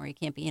Corps anymore. You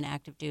can't be in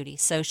active duty.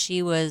 So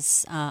she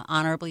was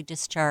honorably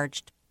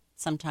discharged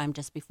sometime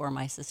just before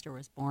my sister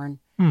was born.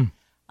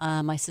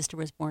 My sister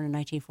was born in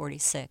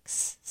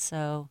 1946,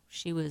 so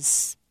she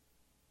was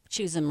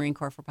in the Marine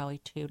Corps for probably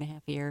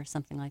 2.5 years,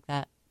 something like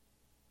that.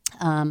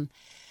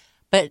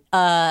 But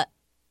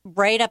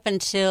right up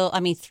until,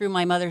 through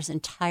my mother's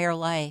entire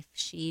life,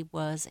 she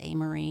was a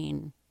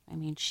Marine.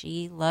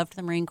 She loved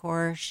the Marine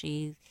Corps.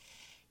 She,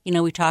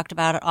 we talked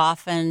about it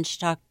often.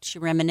 She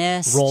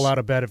reminisced. Roll out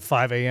of bed at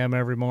 5 a.m.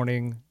 every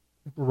morning,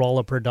 roll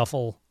up her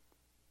duffel.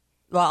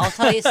 Well, I'll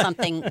tell you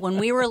something. When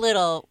we were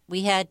little,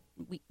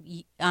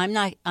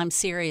 I'm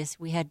serious.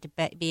 We had to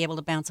be able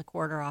to bounce a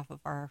quarter off of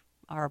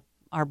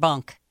our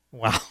bunk.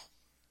 Wow.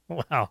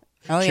 Oh,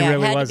 she yeah.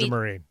 really was a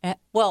Marine.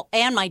 Well,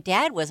 and my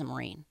dad was a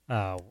Marine.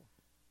 Oh.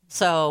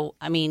 So,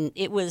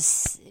 it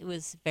was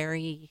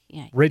very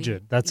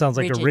rigid. That sounds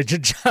like a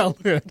rigid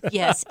childhood.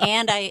 Yes,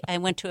 and I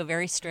went to a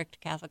very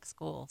strict Catholic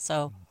school.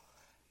 So,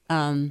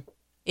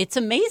 it's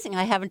amazing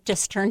I haven't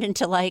just turned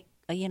into like,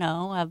 a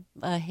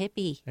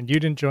hippie. And you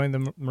didn't join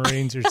the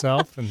Marines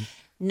yourself? And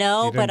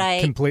no, you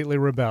didn't completely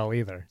rebel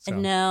either. So.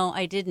 No,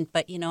 I didn't.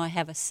 But I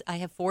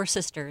have 4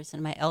 sisters,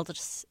 and my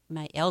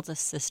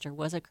eldest sister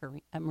was a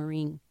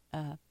Marine,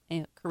 a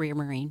career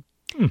Marine.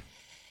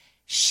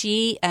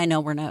 She's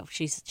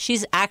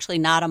actually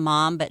not a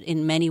mom, but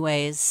in many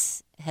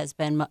ways has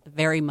been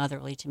very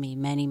motherly to me,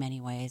 many,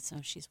 many ways. So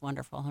she's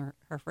wonderful.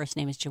 Her first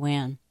name is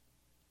Joanne,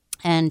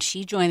 and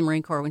she joined the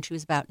Marine Corps when she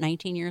was about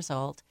 19 years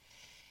old,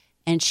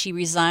 and she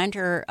resigned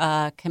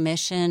her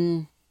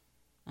commission,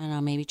 I don't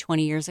know, maybe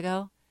 20 years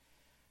ago.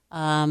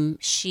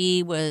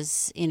 She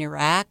was in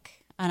Iraq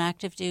on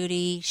active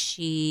duty.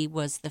 She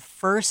was the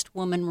first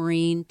woman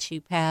Marine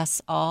to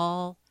pass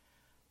all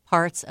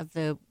parts of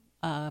the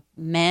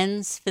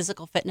men's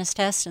physical fitness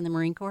test in the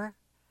Marine Corps.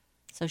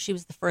 So she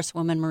was the first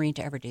woman Marine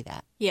to ever do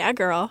that. Yeah,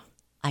 girl.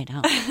 I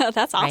know.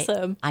 That's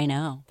awesome. Right? I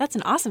know. That's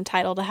an awesome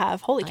title to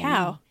have. Holy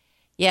cow.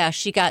 Yeah,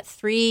 she got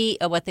 3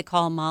 what they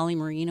call Molly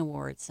Marine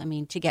Awards.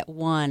 To get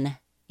one,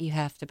 you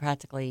have to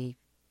practically,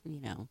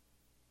 you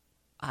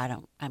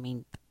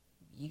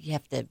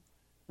have to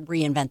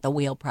reinvent the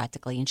wheel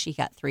practically, and she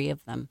got 3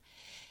 of them.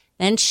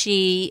 Then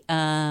she,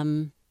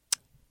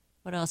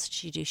 what else did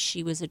she do?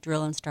 She was a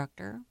drill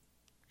instructor.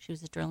 She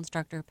was a drill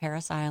instructor at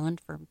Parris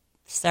Island for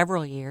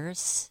several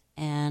years,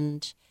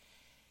 and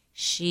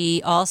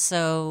she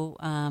also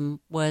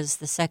was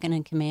the second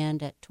in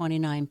command at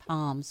 29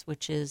 Palms,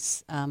 which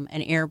is an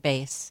air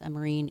base, a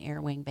Marine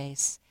Air Wing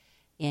base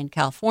in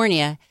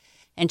California,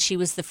 and she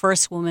was the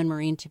first woman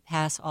Marine to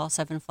pass all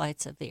 7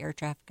 flights of the air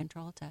traffic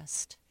control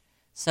test.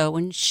 So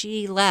when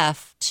she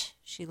left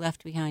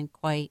behind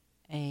quite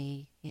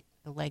a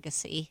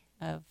legacy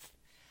of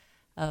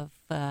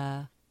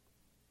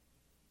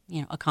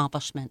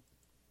accomplishment.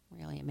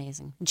 Really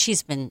amazing. And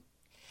she's been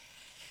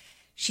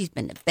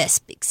the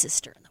best big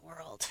sister in the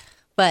world.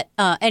 But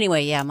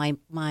anyway, yeah, my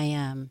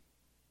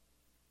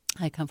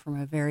I come from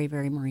a very,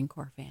 very Marine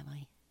Corps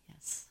family.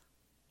 Yes,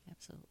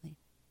 absolutely.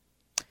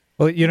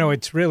 Well,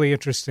 it's really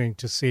interesting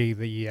to see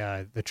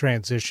the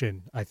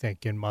transition, I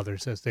think, in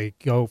mothers as they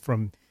go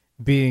from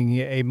being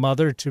a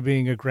mother to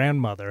being a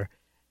grandmother,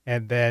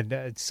 and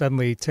then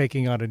suddenly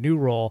taking on a new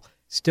role,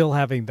 still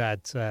having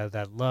that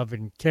love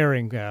and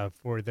caring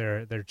for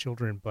their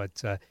children,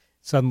 but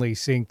suddenly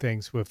seeing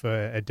things with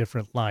a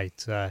different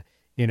light.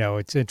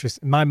 It's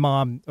interesting. My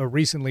mom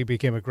recently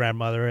became a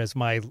grandmother as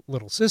my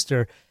little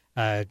sister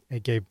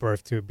gave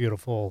birth to a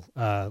beautiful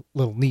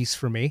little niece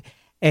for me.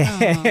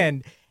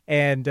 And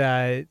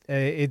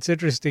it's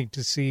interesting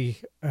to see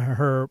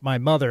my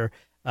mother,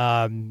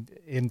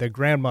 in the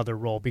grandmother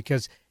role,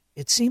 because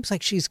it seems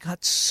like she's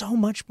got so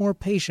much more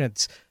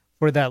patience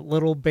for that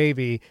little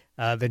baby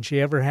than she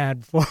ever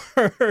had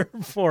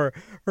for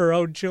her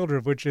own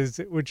children, which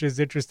is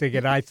interesting.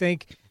 And I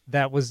think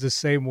that was the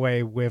same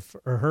way with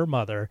her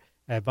mother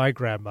and my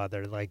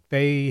grandmother. Like,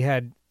 they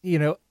had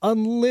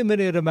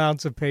unlimited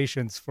amounts of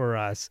patience for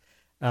us.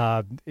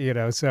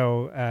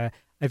 So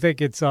I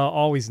think it's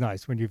always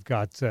nice when you've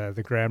got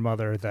the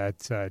grandmother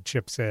that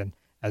chips in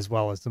as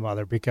well as the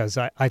mother, because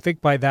I think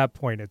by that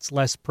point it's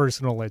less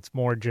personal. It's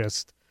more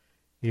just,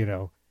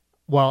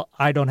 well,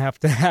 I don't have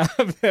to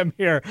have them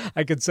here.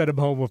 I could send them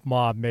home with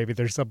mom. Maybe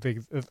there's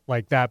something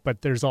like that.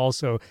 But there's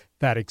also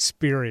that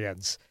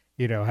experience,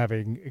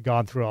 having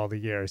gone through all the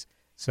years.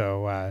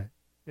 So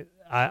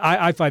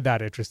I find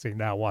that interesting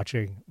now,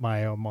 watching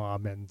my own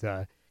mom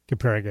and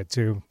comparing it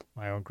to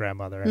my own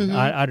grandmother. And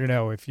I don't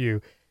know if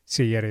you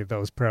see any of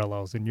those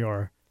parallels in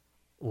your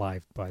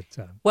life. But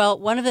well,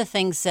 one of the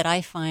things that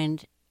I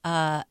find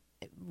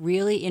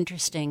really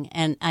interesting.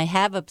 And I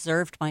have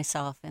observed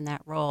myself in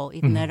that role,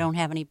 even though I don't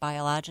have any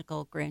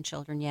biological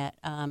grandchildren yet.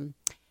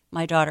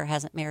 My daughter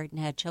hasn't married and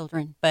had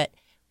children, but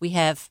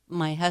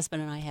my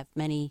husband and I have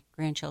many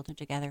grandchildren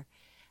together.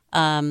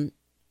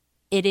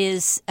 It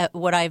is,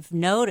 what I've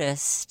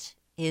noticed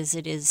is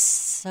it is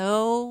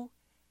so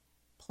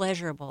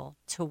pleasurable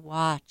to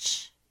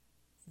watch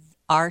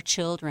our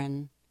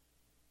children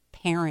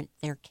parent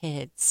their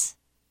kids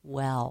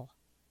well.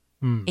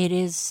 It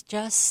is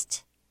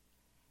just,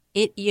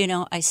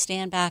 I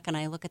stand back and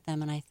I look at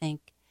them and I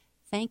think,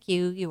 thank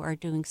you. You are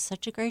doing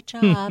such a great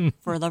job.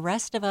 For the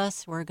rest of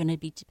us, we're going to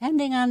be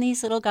depending on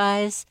these little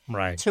guys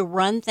to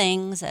run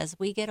things as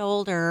we get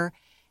older.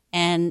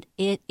 And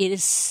it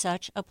is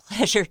such a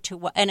pleasure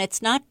to, and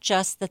it's not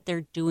just that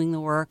they're doing the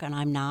work and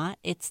I'm not.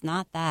 It's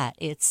not that.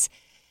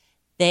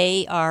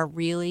 They are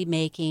really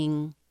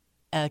making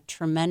a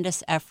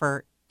tremendous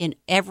effort in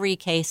every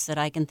case that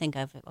I can think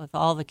of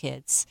all the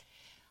kids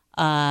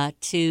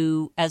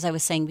to, as I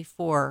was saying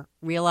before,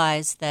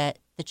 realize that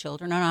the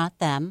children are not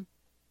them.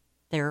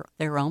 They're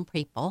their own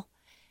people,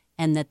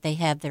 and that they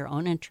have their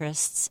own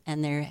interests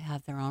and they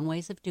have their own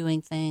ways of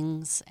doing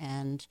things.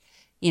 And,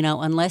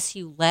 unless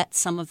you let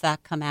some of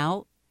that come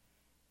out,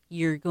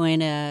 you're going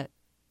to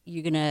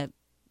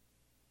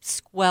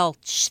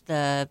squelch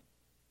the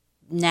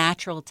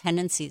natural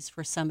tendencies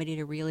for somebody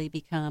to really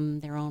become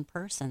their own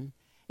person.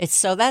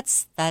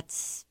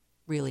 That's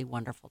really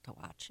wonderful to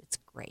watch. It's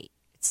great.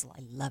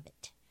 I love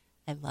it.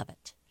 I love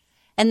it.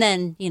 And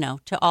then,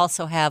 to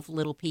also have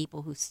little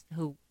people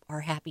who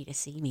are happy to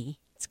see me.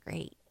 It's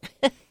great.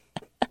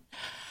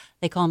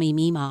 They call me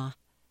Mima.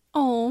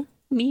 Oh,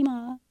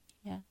 Mima.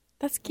 Yeah.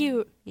 That's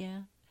cute.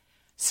 Yeah.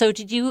 So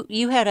did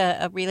you had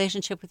a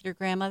relationship with your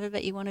grandmother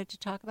that you wanted to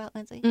talk about,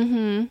 Lindsay?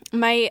 Mm-hmm.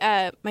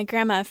 My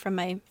grandma from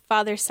my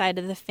father's side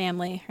of the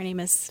family, her name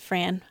is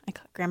Fran. I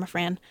call her Grandma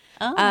Fran.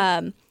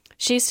 Oh.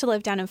 She used to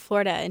live down in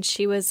Florida, and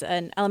she was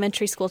an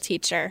elementary school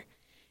teacher.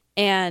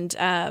 And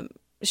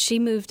she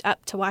moved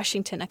up to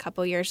Washington a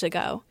couple years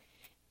ago.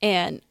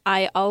 And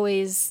I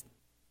always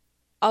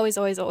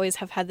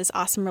have had this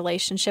awesome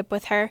relationship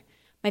with her.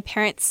 My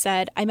parents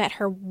said I met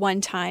her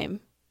one time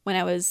when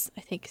I was,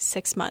 I think,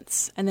 6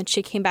 months. And then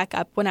she came back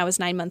up when I was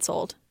 9 months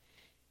old.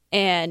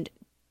 And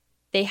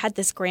they had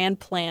this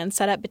grand plan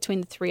set up between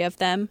the three of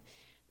them.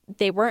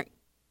 They weren't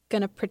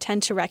going to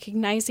pretend to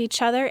recognize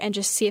each other and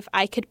just see if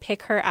I could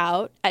pick her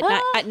out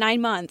at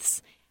 9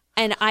 months.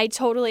 And I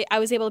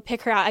was able to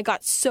pick her out. I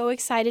got so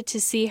excited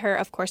to see her.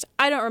 Of course,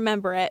 I don't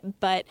remember it,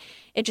 but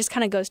it just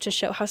kind of goes to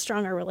show how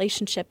strong our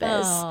relationship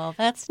is. Oh,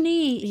 that's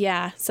neat.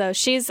 Yeah. So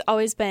she's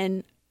always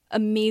been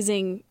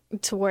amazing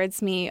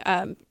towards me.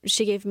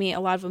 She gave me a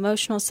lot of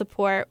emotional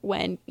support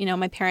when,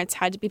 my parents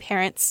had to be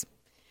parents.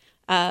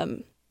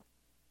 I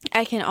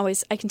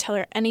can tell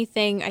her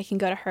anything. I can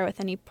go to her with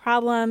any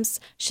problems.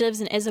 She lives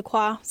in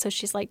Issaquah, so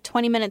she's like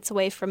 20 minutes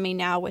away from me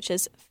now, which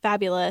is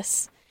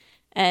fabulous.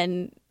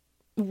 And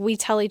we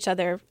tell each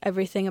other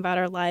everything about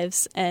our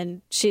lives,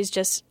 and she's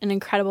just an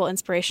incredible,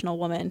 inspirational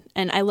woman.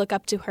 And I look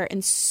up to her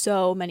in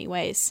so many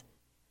ways.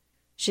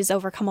 She's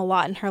overcome a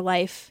lot in her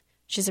life.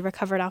 She's a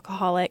recovered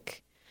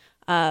alcoholic.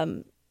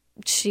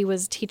 She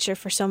was a teacher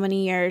for so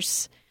many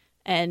years,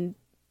 and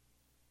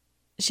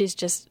she's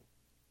just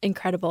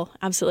incredible,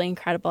 absolutely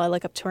incredible. I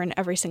look up to her in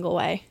every single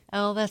way.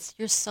 Oh,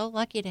 you're so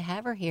lucky to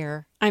have her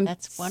here.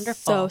 That's So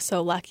wonderful.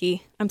 so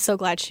lucky. I'm so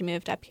glad she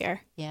moved up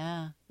here.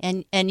 Yeah,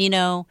 and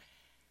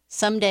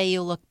someday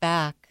you'll look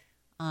back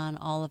on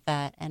all of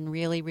that and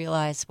really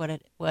realize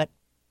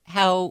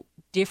how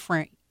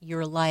different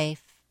your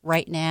life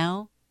right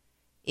now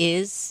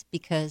is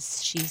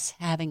because she's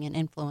having an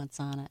influence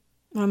on it.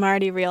 I'm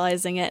already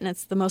realizing it, and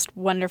it's the most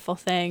wonderful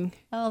thing.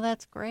 Oh,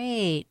 that's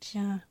great.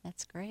 Yeah,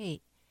 that's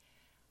great.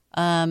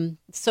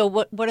 So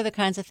what are the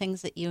kinds of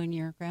things that you and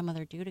your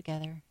grandmother do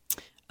together?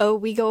 Oh,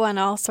 we go on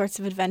all sorts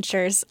of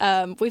adventures.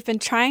 We've been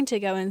trying to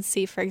go and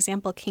see, for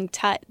example, King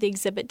Tut, the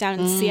exhibit down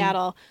in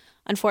Seattle.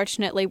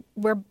 Unfortunately,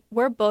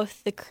 we're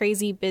both the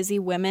crazy busy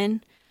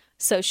women.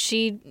 So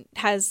she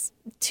has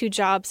 2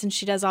 jobs and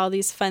she does all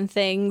these fun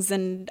things,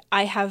 and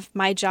I have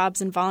my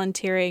jobs and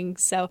volunteering.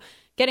 So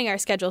getting our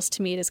schedules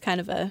to meet is kind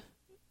of a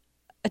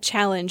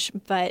challenge.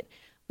 But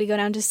we go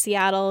down to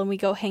Seattle and we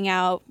go hang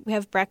out. We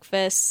have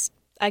breakfast.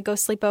 I go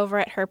sleep over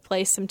at her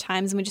place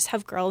sometimes, and we just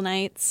have girl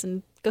nights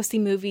and go see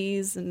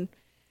movies. And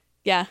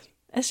yeah,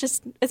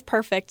 it's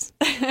perfect.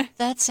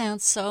 That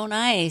sounds so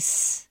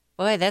nice.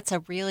 Boy,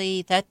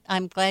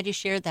 I'm glad you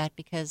shared that,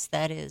 because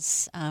that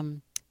is,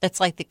 that's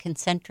like the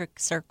concentric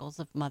circles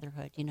of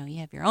motherhood. You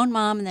have your own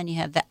mom, and then you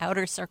have the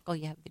outer circle,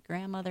 you have the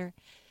grandmother.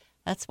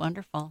 That's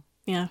wonderful.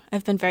 Yeah,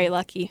 I've been very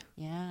lucky.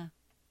 Yeah,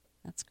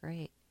 that's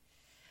great.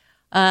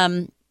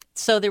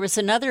 So there was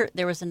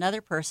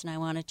another person I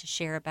wanted to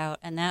share about,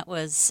 and that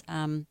was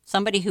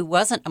somebody who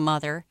wasn't a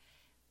mother,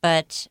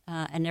 but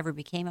and never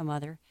became a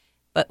mother,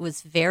 but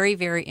was very,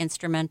 very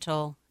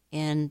instrumental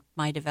in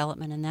my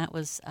development, and that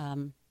was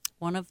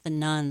one of the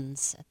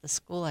nuns at the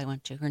school I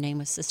went to. Her name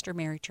was Sister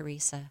Mary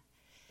Teresa,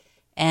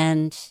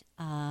 and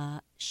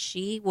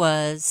she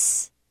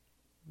was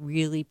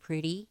really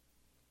pretty.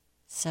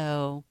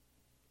 So,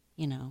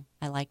 you know,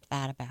 I liked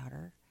that about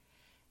her.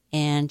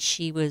 And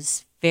she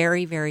was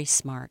very, very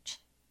smart.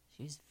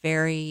 She was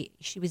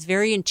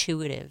very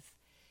intuitive.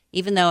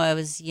 Even though I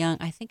was young,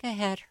 I think I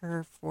had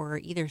her for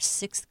either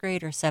 6th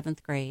grade or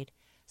 7th grade.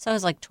 So I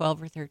was like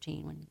 12 or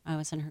 13 when I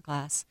was in her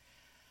class.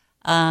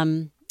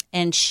 And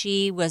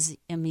she was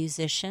a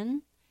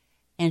musician,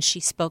 and she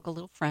spoke a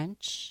little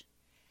French.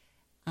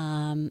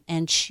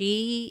 And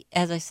she,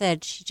 as I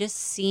said, she just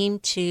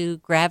seemed to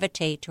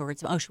gravitate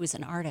towards, she was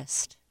an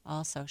artist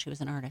also. She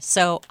was an artist.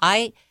 So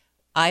I'm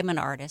an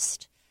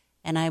artist,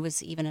 and I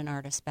was even an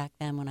artist back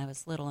then when I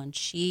was little. And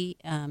she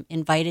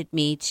invited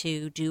me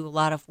to do a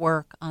lot of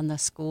work on the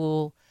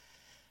school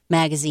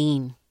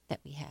magazine that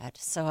we had.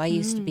 So I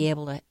used to be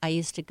able to, I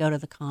used to go to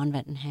the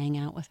convent and hang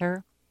out with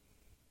her.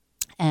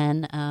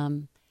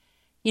 And,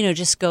 you know,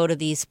 just go to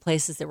these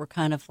places that were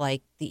kind of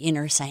like the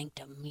inner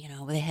sanctum. You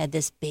know, they had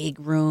this big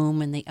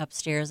room in the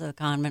upstairs of the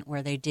convent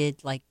where they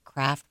did like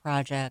craft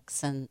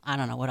projects, and I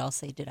don't know what else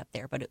they did up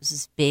there, but it was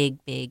this big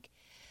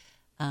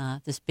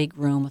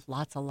room with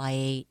lots of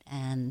light.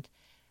 And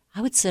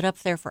I would sit up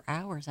there for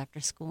hours after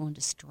school and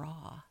just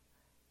draw.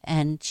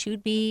 And she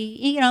would be,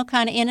 you know,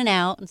 kind of in and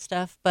out and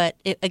stuff. But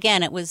it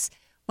was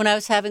when I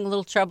was having a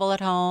little trouble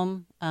at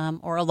home,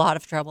 or a lot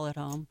of trouble at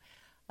home.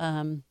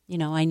 You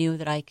know, I knew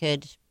that I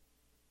could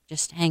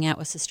just hang out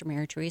with Sister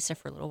Mary Teresa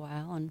for a little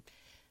while and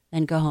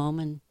then go home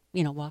and,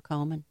 you know, walk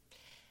home. And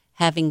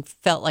having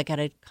felt like I'd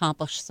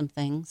accomplished some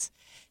things,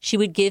 she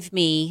would give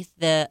me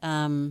the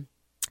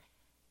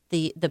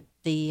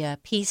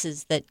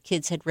pieces that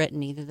kids had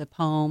written, either the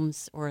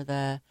poems or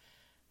the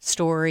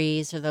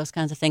stories or those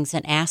kinds of things,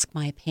 and ask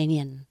my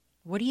opinion.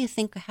 What do you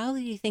think? How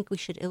do you think we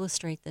should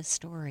illustrate this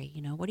story?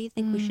 You know, what do you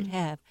think we should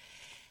have?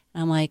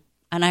 And I'm like,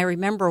 and I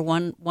remember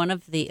one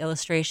of the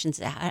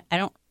illustrations. I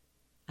don't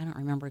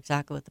remember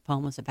exactly what the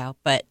poem was about,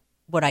 but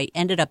what I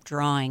ended up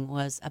drawing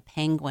was a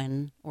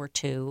penguin or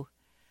two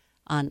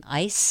on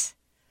ice,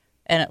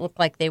 and it looked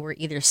like they were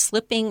either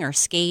slipping or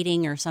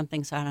skating or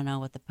something. So I don't know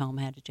what the poem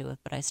had to do with,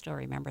 but I still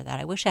remember that.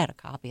 I wish I had a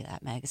copy of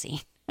that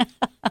magazine.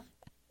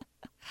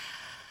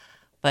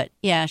 But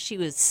yeah, she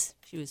was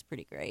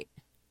pretty great.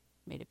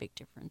 Made a big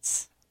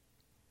difference.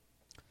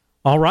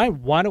 All right,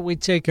 why don't we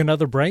take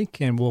another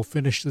break, and we'll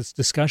finish this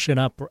discussion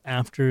up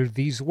after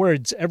these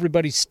words.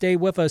 Everybody stay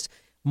with us.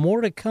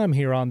 More to come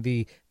here on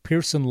the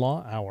Pearson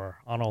Law Hour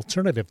on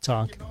Alternative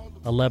Talk,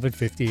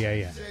 1150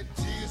 a.m.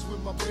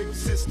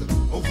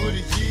 Over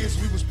the years,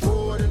 we was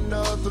poor than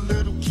other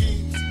little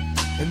kids.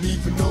 And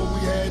even though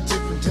we had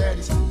different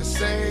daddies, the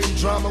same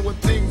drama when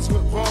things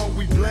went wrong,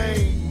 we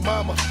blame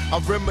mama. I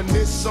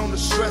reminisce on the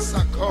stress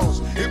I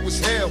caused. It was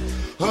hell,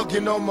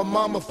 hugging on my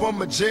mama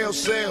from a jail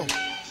cell.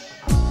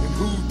 And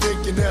who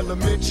thinking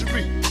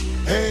elementary?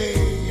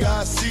 Hey,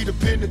 I see the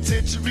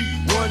penitentiary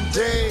one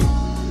day.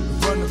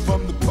 Running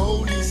from the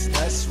police,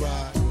 that's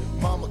right.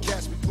 Mama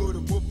catch me, put a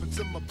whoop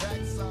into my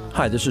backside.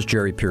 Hi, this is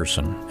Jerry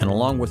Pearson, and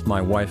along with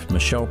my wife,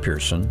 Michelle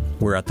Pearson,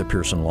 we're at the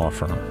Pearson Law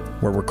Firm,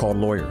 where we're called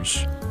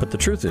lawyers. But the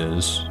truth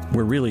is,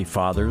 we're really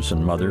fathers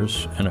and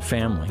mothers and a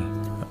family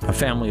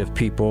of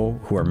people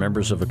who are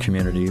members of a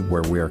community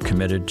where we are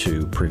committed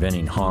to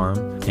preventing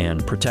harm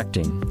and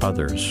protecting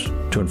others,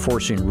 to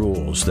enforcing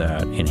rules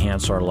that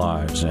enhance our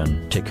lives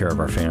and take care of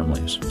our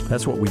families.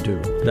 That's what we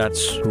do.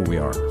 That's who we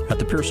are. At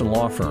the Pearson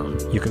Law Firm,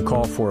 you can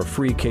call for a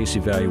free case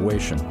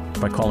evaluation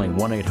by calling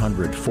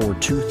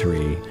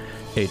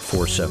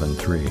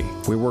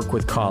 1-800-423-8473. We work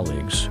with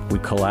colleagues. We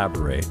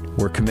collaborate.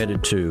 We're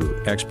committed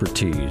to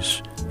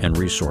expertise and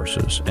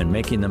resources and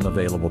making them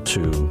available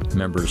to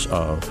members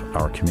of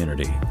our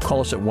community.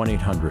 Call us at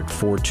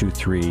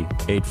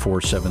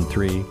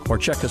 1-800-423-8473 or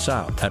check us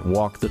out at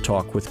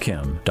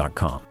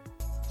walkthetalkwithkim.com.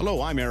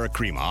 Hello, I'm Eric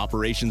Crema,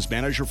 Operations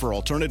Manager for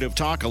Alternative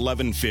Talk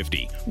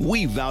 1150.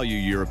 We value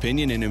your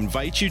opinion and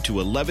invite you to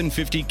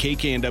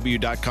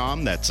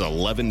 1150kknw.com. That's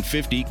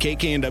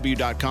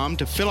 1150kknw.com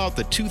to fill out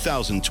the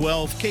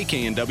 2012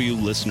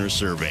 KKNW Listener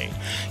Survey.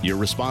 Your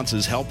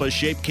responses help us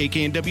shape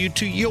KKNW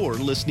to your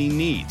listening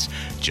needs.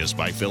 Just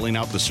by filling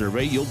out the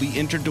survey, you'll be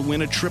entered to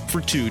win a trip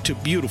for two to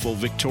beautiful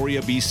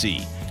Victoria,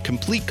 BC.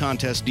 Complete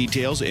contest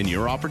details and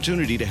your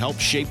opportunity to help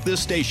shape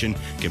this station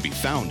can be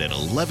found at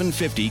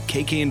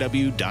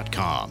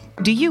 1150kknw.com.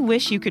 Do you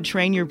wish you could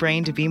train your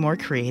brain to be more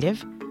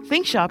creative?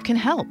 ThinkShop can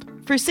help.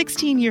 For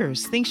 16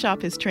 years,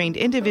 ThinkShop has trained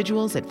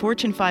individuals at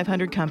Fortune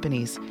 500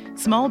 companies,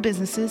 small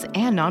businesses,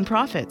 and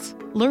nonprofits.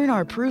 Learn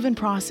our proven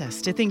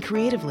process to think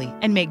creatively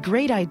and make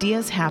great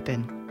ideas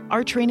happen.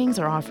 Our trainings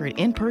are offered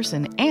in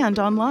person and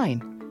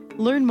online.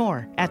 Learn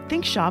more at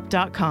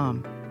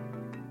thinkshop.com.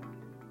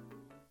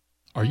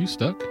 Are you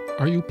stuck?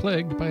 Are you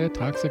plagued by a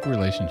toxic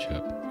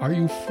relationship? Are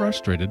you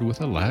frustrated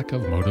with a lack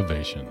of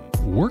motivation?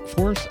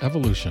 Workforce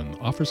Evolution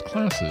offers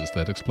classes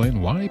that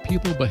explain why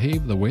people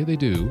behave the way they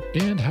do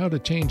and how to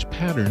change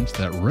patterns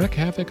that wreak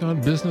havoc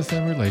on business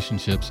and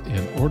relationships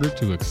in order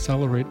to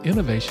accelerate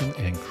innovation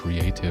and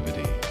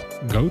creativity.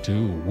 Go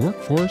to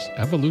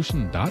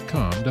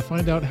workforceevolution.com to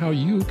find out how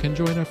you can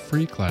join a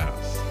free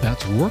class.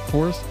 That's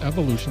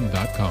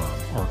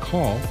workforceevolution.com or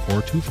call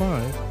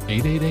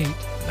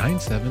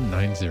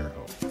 425-888-9790.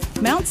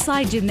 Mount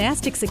Si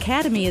Gymnastics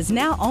Academy is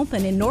now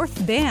open in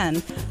North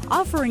Bend,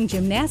 offering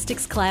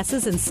gymnastics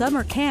classes and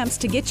summer camps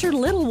to get your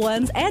little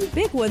ones and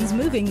big ones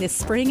moving this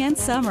spring and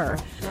summer.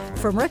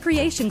 From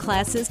recreation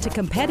classes to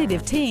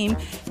competitive team,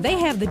 they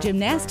have the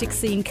gymnastics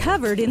scene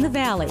covered in the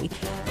Valley.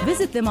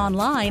 Visit them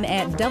online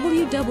at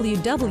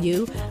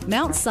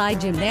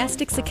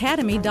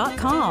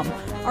www.mountsiGymnasticsacademy.com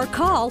or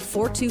call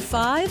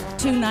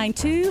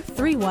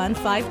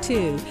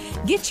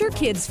 425-292-3152. Get your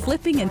kids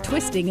flipping and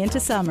twisting into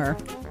summer.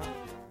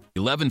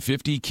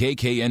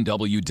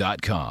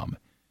 1150kknw.com.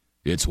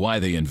 It's why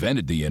they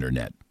invented the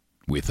internet.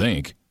 We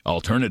think.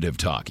 Alternative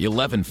Talk,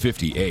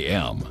 1150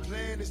 AM.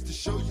 Plan is to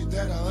show you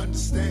that I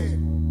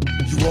understand.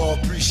 You all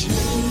appreciate it.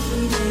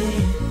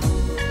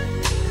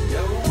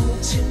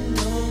 Don't you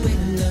know we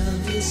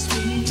love you,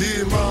 sweet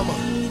dear mama?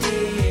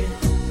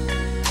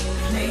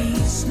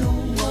 Place no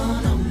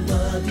one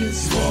above you,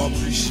 sweet. You all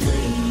appreciate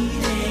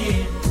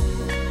it.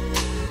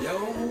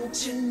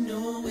 Don't you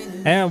know we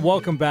love. And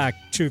welcome back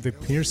to the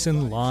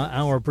Pearson Law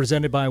Hour,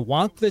 presented by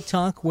Walk the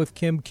Talk with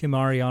Kim. Kim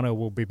Ariano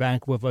will be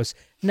back with us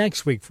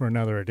next week for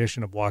another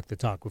edition of Walk the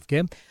Talk with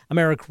Kim. I'm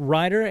Eric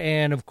Ryder,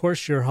 and of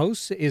course your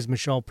host is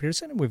Michelle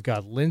Pearson, and we've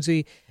got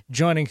Lindsay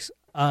joining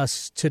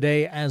us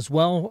today as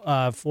well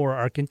for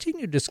our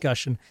continued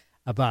discussion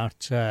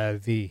about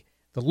the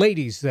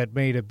ladies that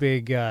made a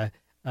big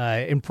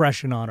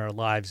impression on our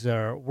lives.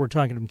 We're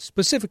talking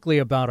specifically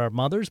about our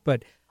mothers,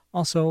 but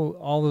also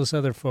all those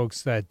other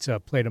folks that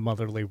played a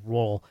motherly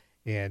role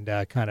in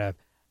kind of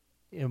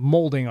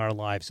molding our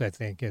lives, I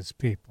think, as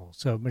people.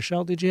 So,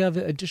 Michelle, did you have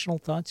additional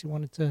thoughts you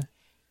wanted to?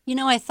 You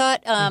know, I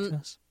thought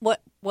what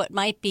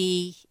might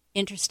be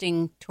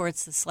interesting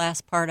towards this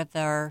last part of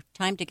our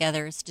time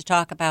together is to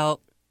talk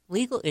about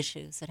legal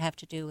issues that have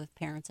to do with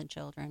parents and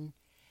children.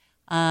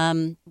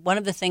 One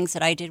of the things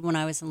that I did when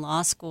I was in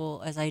law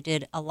school is I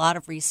did a lot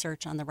of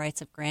research on the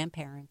rights of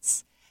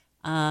grandparents.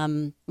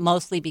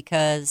 Mostly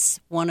because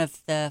one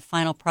of the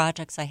final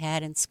projects I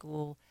had in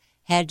school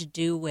had to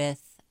do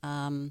with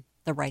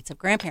the rights of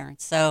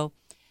grandparents. So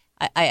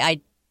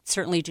I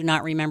certainly do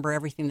not remember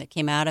everything that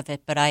came out of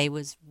it, but I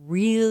was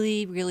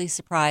really, really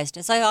surprised,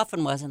 as I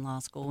often was in law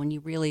school, when you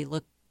really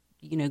look,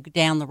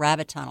 down the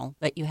rabbit tunnel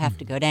that you have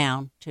to go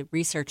down to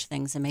research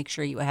things and make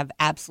sure you have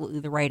absolutely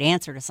the right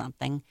answer to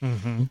something.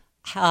 Mm-hmm.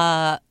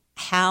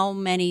 How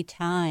many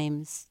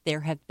times there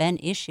have been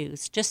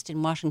issues just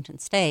in Washington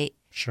State.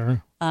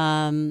 Sure.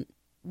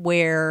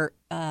 Where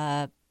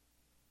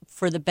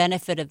for the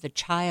benefit of the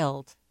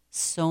child,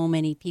 so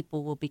many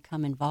people will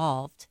become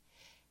involved.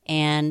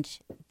 And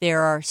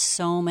there are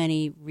so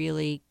many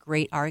really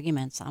great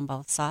arguments on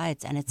both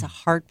sides. And it's a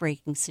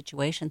heartbreaking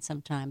situation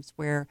sometimes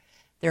where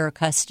there are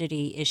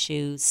custody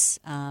issues,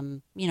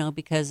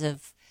 because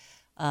of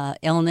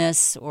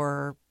illness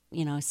or,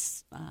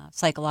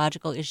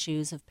 psychological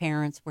issues of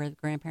parents where the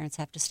grandparents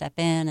have to step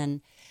in.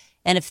 And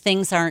if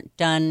things aren't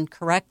done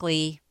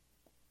correctly,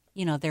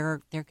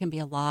 there can be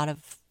a lot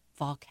of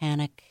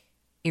volcanic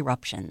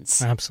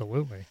eruptions.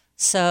 Absolutely.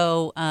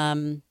 So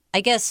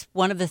I guess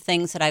one of the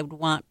things that I would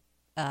want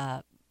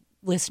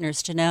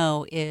listeners to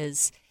know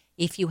is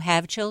if you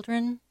have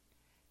children,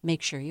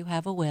 make sure you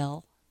have a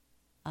will.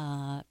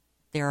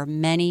 There are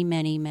many,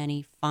 many,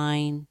 many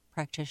fine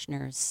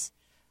practitioners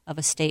of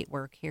estate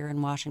work here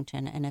in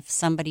Washington, and if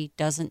somebody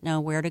doesn't know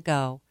where to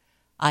go,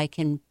 I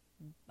can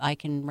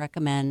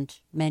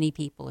recommend many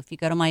people. If you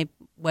go to my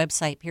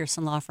website,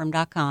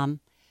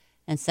 pearsonlawfirm.com,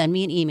 and send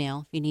me an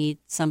email if you need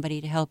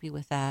somebody to help you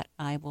with that,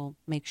 I will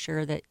make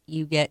sure that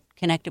you get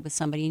connected with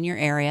somebody in your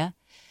area.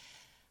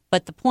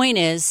 But the point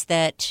is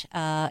that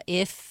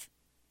if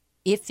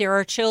there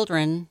are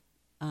children,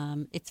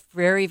 it's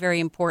very, very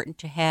important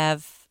to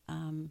have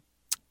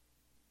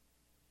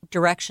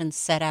directions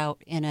set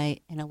out in a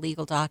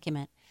legal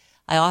document.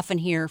 I often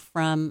hear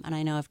from, and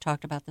I know I've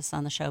talked about this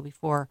on the show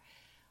before,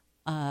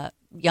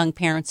 young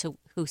parents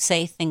who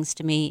say things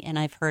to me, and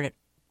I've heard it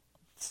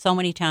so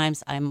many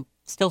times. I'm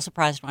still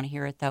surprised when I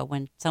hear it, though,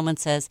 when someone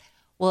says,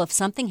 well, if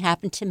something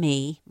happened to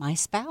me, my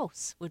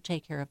spouse would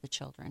take care of the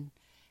children.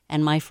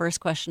 And my first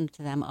question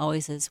to them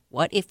always is,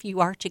 what if you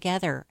are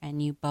together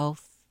and you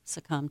both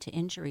succumb to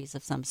injuries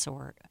of some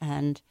sort?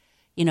 And,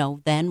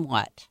 then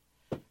what?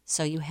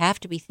 So you have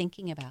to be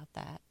thinking about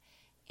that.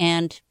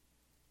 And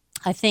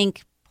I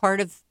think part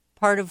of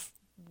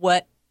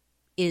what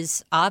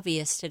is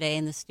obvious today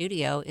in the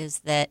studio is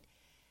that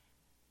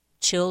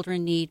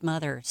children need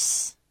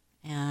mothers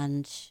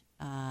and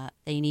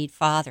they need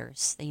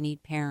fathers, they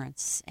need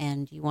parents,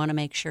 and you want to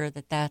make sure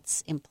that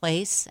that's in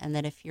place, and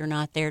that if you're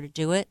not there to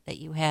do it, that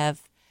you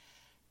have,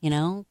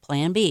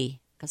 plan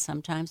B, because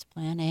sometimes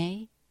plan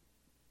A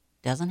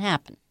doesn't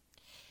happen.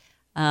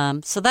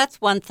 So that's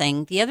one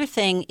thing. The other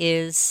thing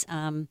is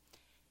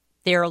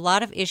there are a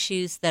lot of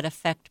issues that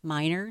affect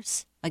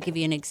minors. I'll give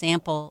you an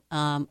example.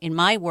 In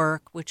my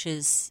work, which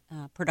is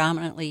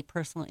predominantly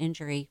personal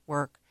injury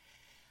work,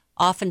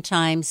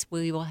 oftentimes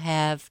we will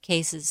have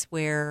cases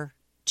where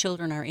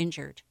children are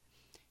injured.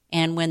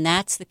 And when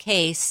that's the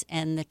case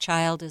and the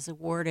child is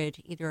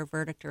awarded either a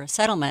verdict or a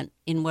settlement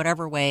in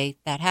whatever way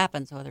that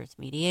happens, whether it's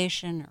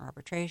mediation or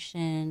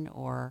arbitration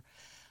or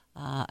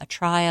a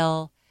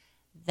trial,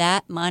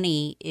 that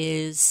money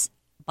is,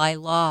 by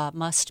law,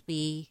 must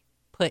be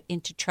put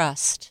into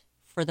trust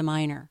for the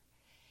minor.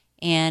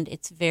 And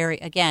it's very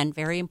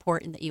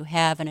important that you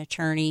have an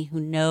attorney who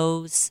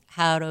knows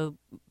how to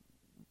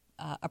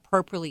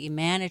appropriately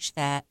manage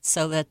that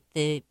so that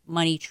the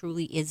money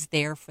truly is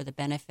there for the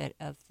benefit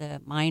of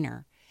the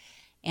minor.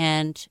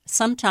 And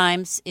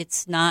sometimes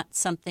it's not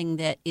something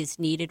that is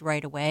needed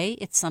right away.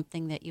 It's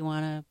something that you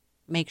want to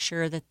make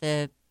sure that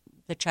the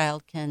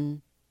child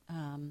can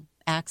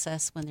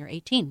access when they're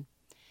 18.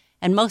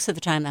 And most of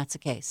the time that's the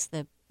case.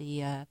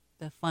 The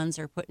funds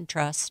are put in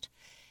trust.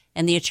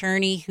 And the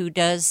attorney who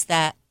does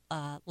that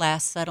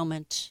last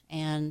settlement,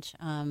 and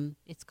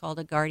it's called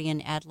a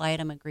guardian ad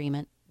litem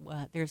agreement.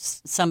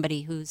 There's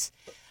somebody who's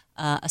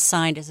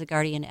assigned as a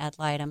guardian ad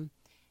litem,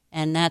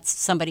 and that's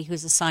somebody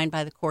who's assigned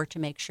by the court to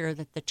make sure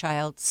that the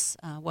child's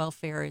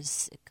welfare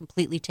is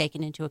completely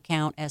taken into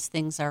account as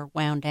things are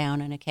wound down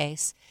in a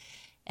case.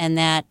 And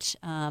that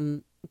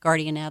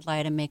guardian ad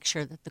litem makes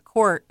sure that the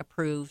court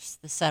approves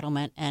the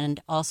settlement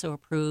and also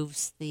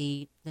approves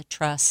the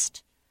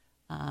trust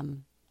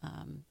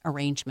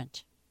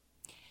arrangement.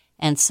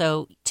 And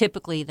so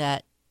typically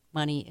that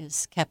money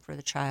is kept for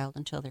the child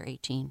until they're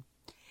 18.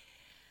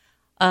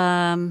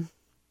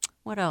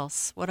 What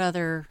else? What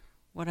other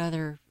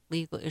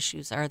legal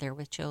issues are there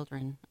with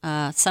children?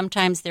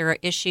 Sometimes there are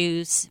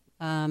issues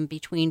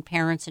between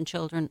parents and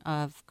children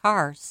of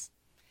cars.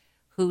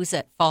 Who's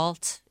at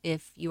fault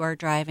if you are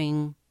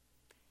driving,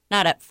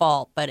 not at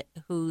fault, but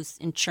whose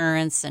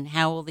insurance and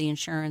how will the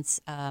insurance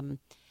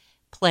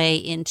play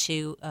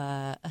into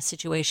a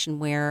situation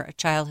where a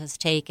child has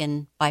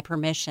taken, by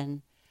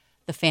permission,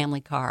 the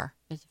family car.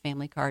 There's a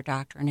family car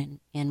doctrine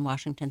in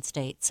Washington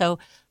State. So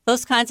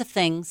those kinds of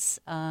things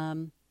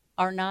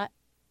are not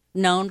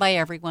known by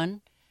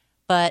everyone,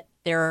 but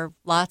there are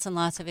lots and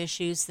lots of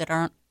issues that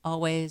aren't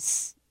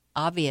always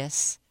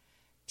obvious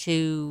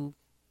to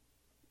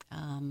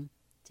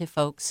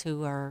folks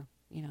who are,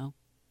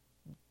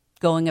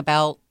 going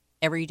about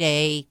every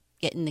day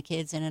getting the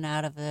kids in and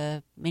out of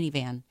the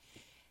minivan.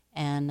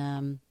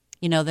 And,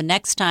 the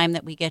next time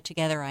that we get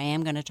together, I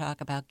am going to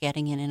talk about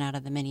getting in and out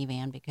of the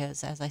minivan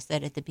because, as I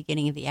said at the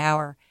beginning of the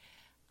hour,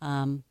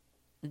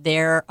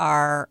 there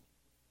are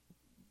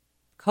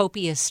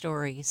copious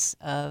stories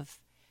of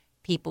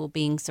people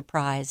being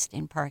surprised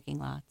in parking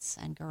lots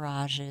and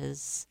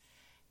garages.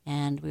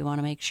 And we want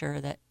to make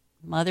sure that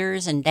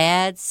mothers and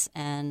dads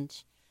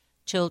and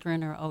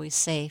children are always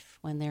safe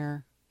when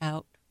they're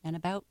out and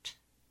about.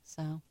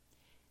 So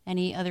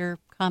any other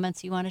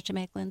comments you wanted to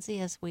make, Lindsay,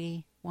 as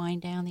we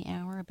wind down the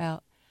hour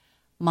about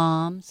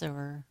moms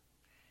or?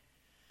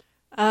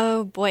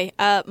 Oh, boy.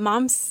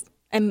 Moms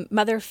and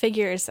mother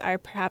figures are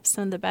perhaps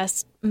some of the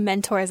best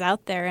mentors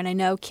out there. And I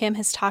know Kim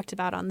has talked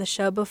about on the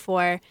show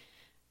before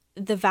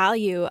the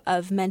value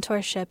of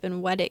mentorship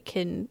and what it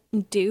can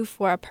do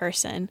for a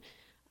person.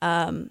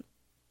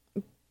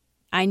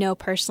 I know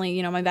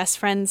personally, my best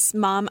friend's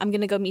mom, I'm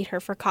going to go meet her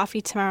for coffee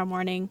tomorrow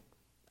morning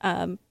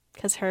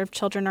because her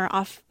children are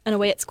off and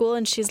away at school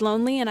and she's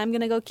lonely, and I'm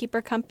going to go keep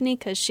her company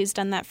because she's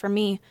done that for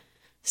me.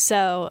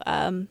 So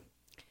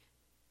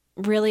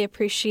really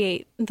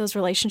appreciate those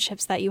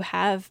relationships that you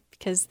have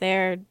because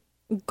they're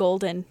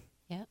golden.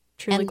 Yeah.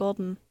 Truly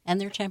golden. And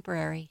they're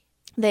temporary.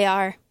 They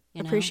are.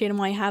 Appreciate them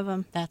while you have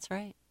them. That's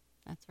right.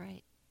 That's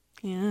right.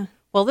 Yeah.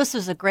 Well, this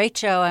was a great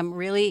show. I'm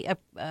really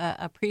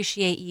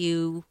appreciate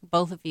you,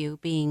 both of you,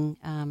 being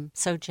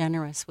so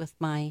generous with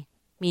my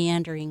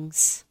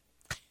meanderings.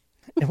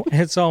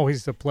 It's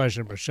always a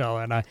pleasure, Michelle.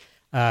 And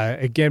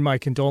again, my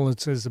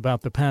condolences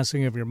about the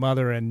passing of your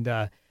mother. And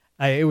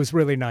it was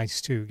really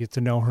nice to get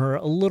to know her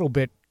a little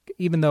bit,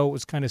 even though it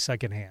was kind of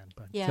secondhand.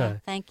 But, yeah,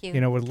 thank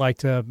you. Would like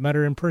to have met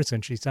her in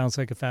person. She sounds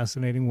like a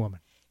fascinating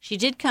woman. She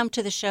did come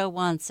to the show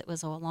once. It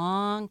was a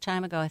long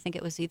time ago. I think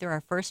it was either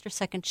our first or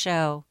second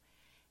show.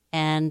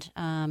 And,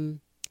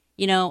 on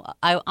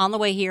the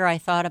way here, I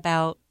thought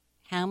about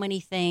how many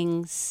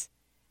things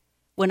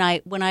when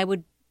I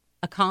would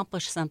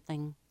accomplish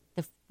something,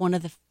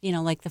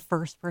 the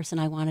first person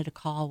I wanted to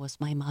call was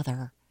my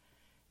mother.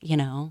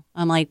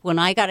 I'm like, when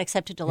I got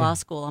accepted to law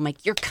school, I'm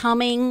like, you're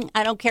coming.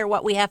 I don't care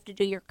what we have to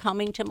do. You're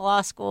coming to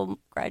law school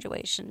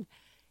graduation.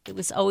 She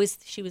was always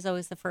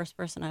the first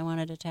person I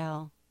wanted to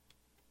tell.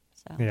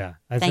 So, yeah.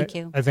 Thank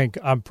you. I think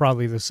I'm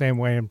probably the same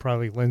way, and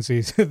probably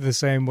Lindsay's the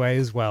same way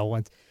as well.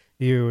 Once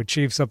you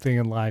achieve something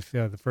in life,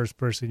 the first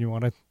person you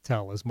want to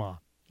tell is mom.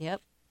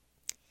 Yep.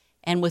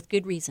 And with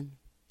good reason.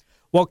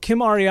 Well, Kim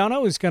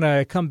Ariano is going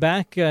to come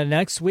back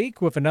next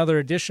week with another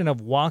edition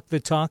of Walk the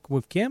Talk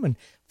with Kim and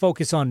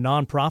focus on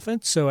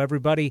nonprofits. So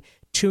everybody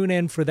tune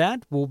in for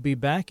that. We'll be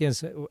back,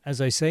 as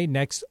I say,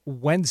 next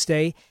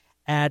Wednesday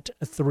at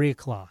 3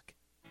 o'clock.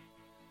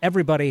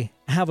 Everybody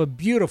have a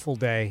beautiful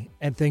day,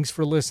 and thanks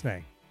for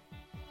listening.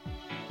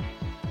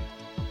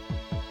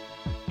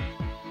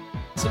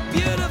 so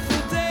beautiful.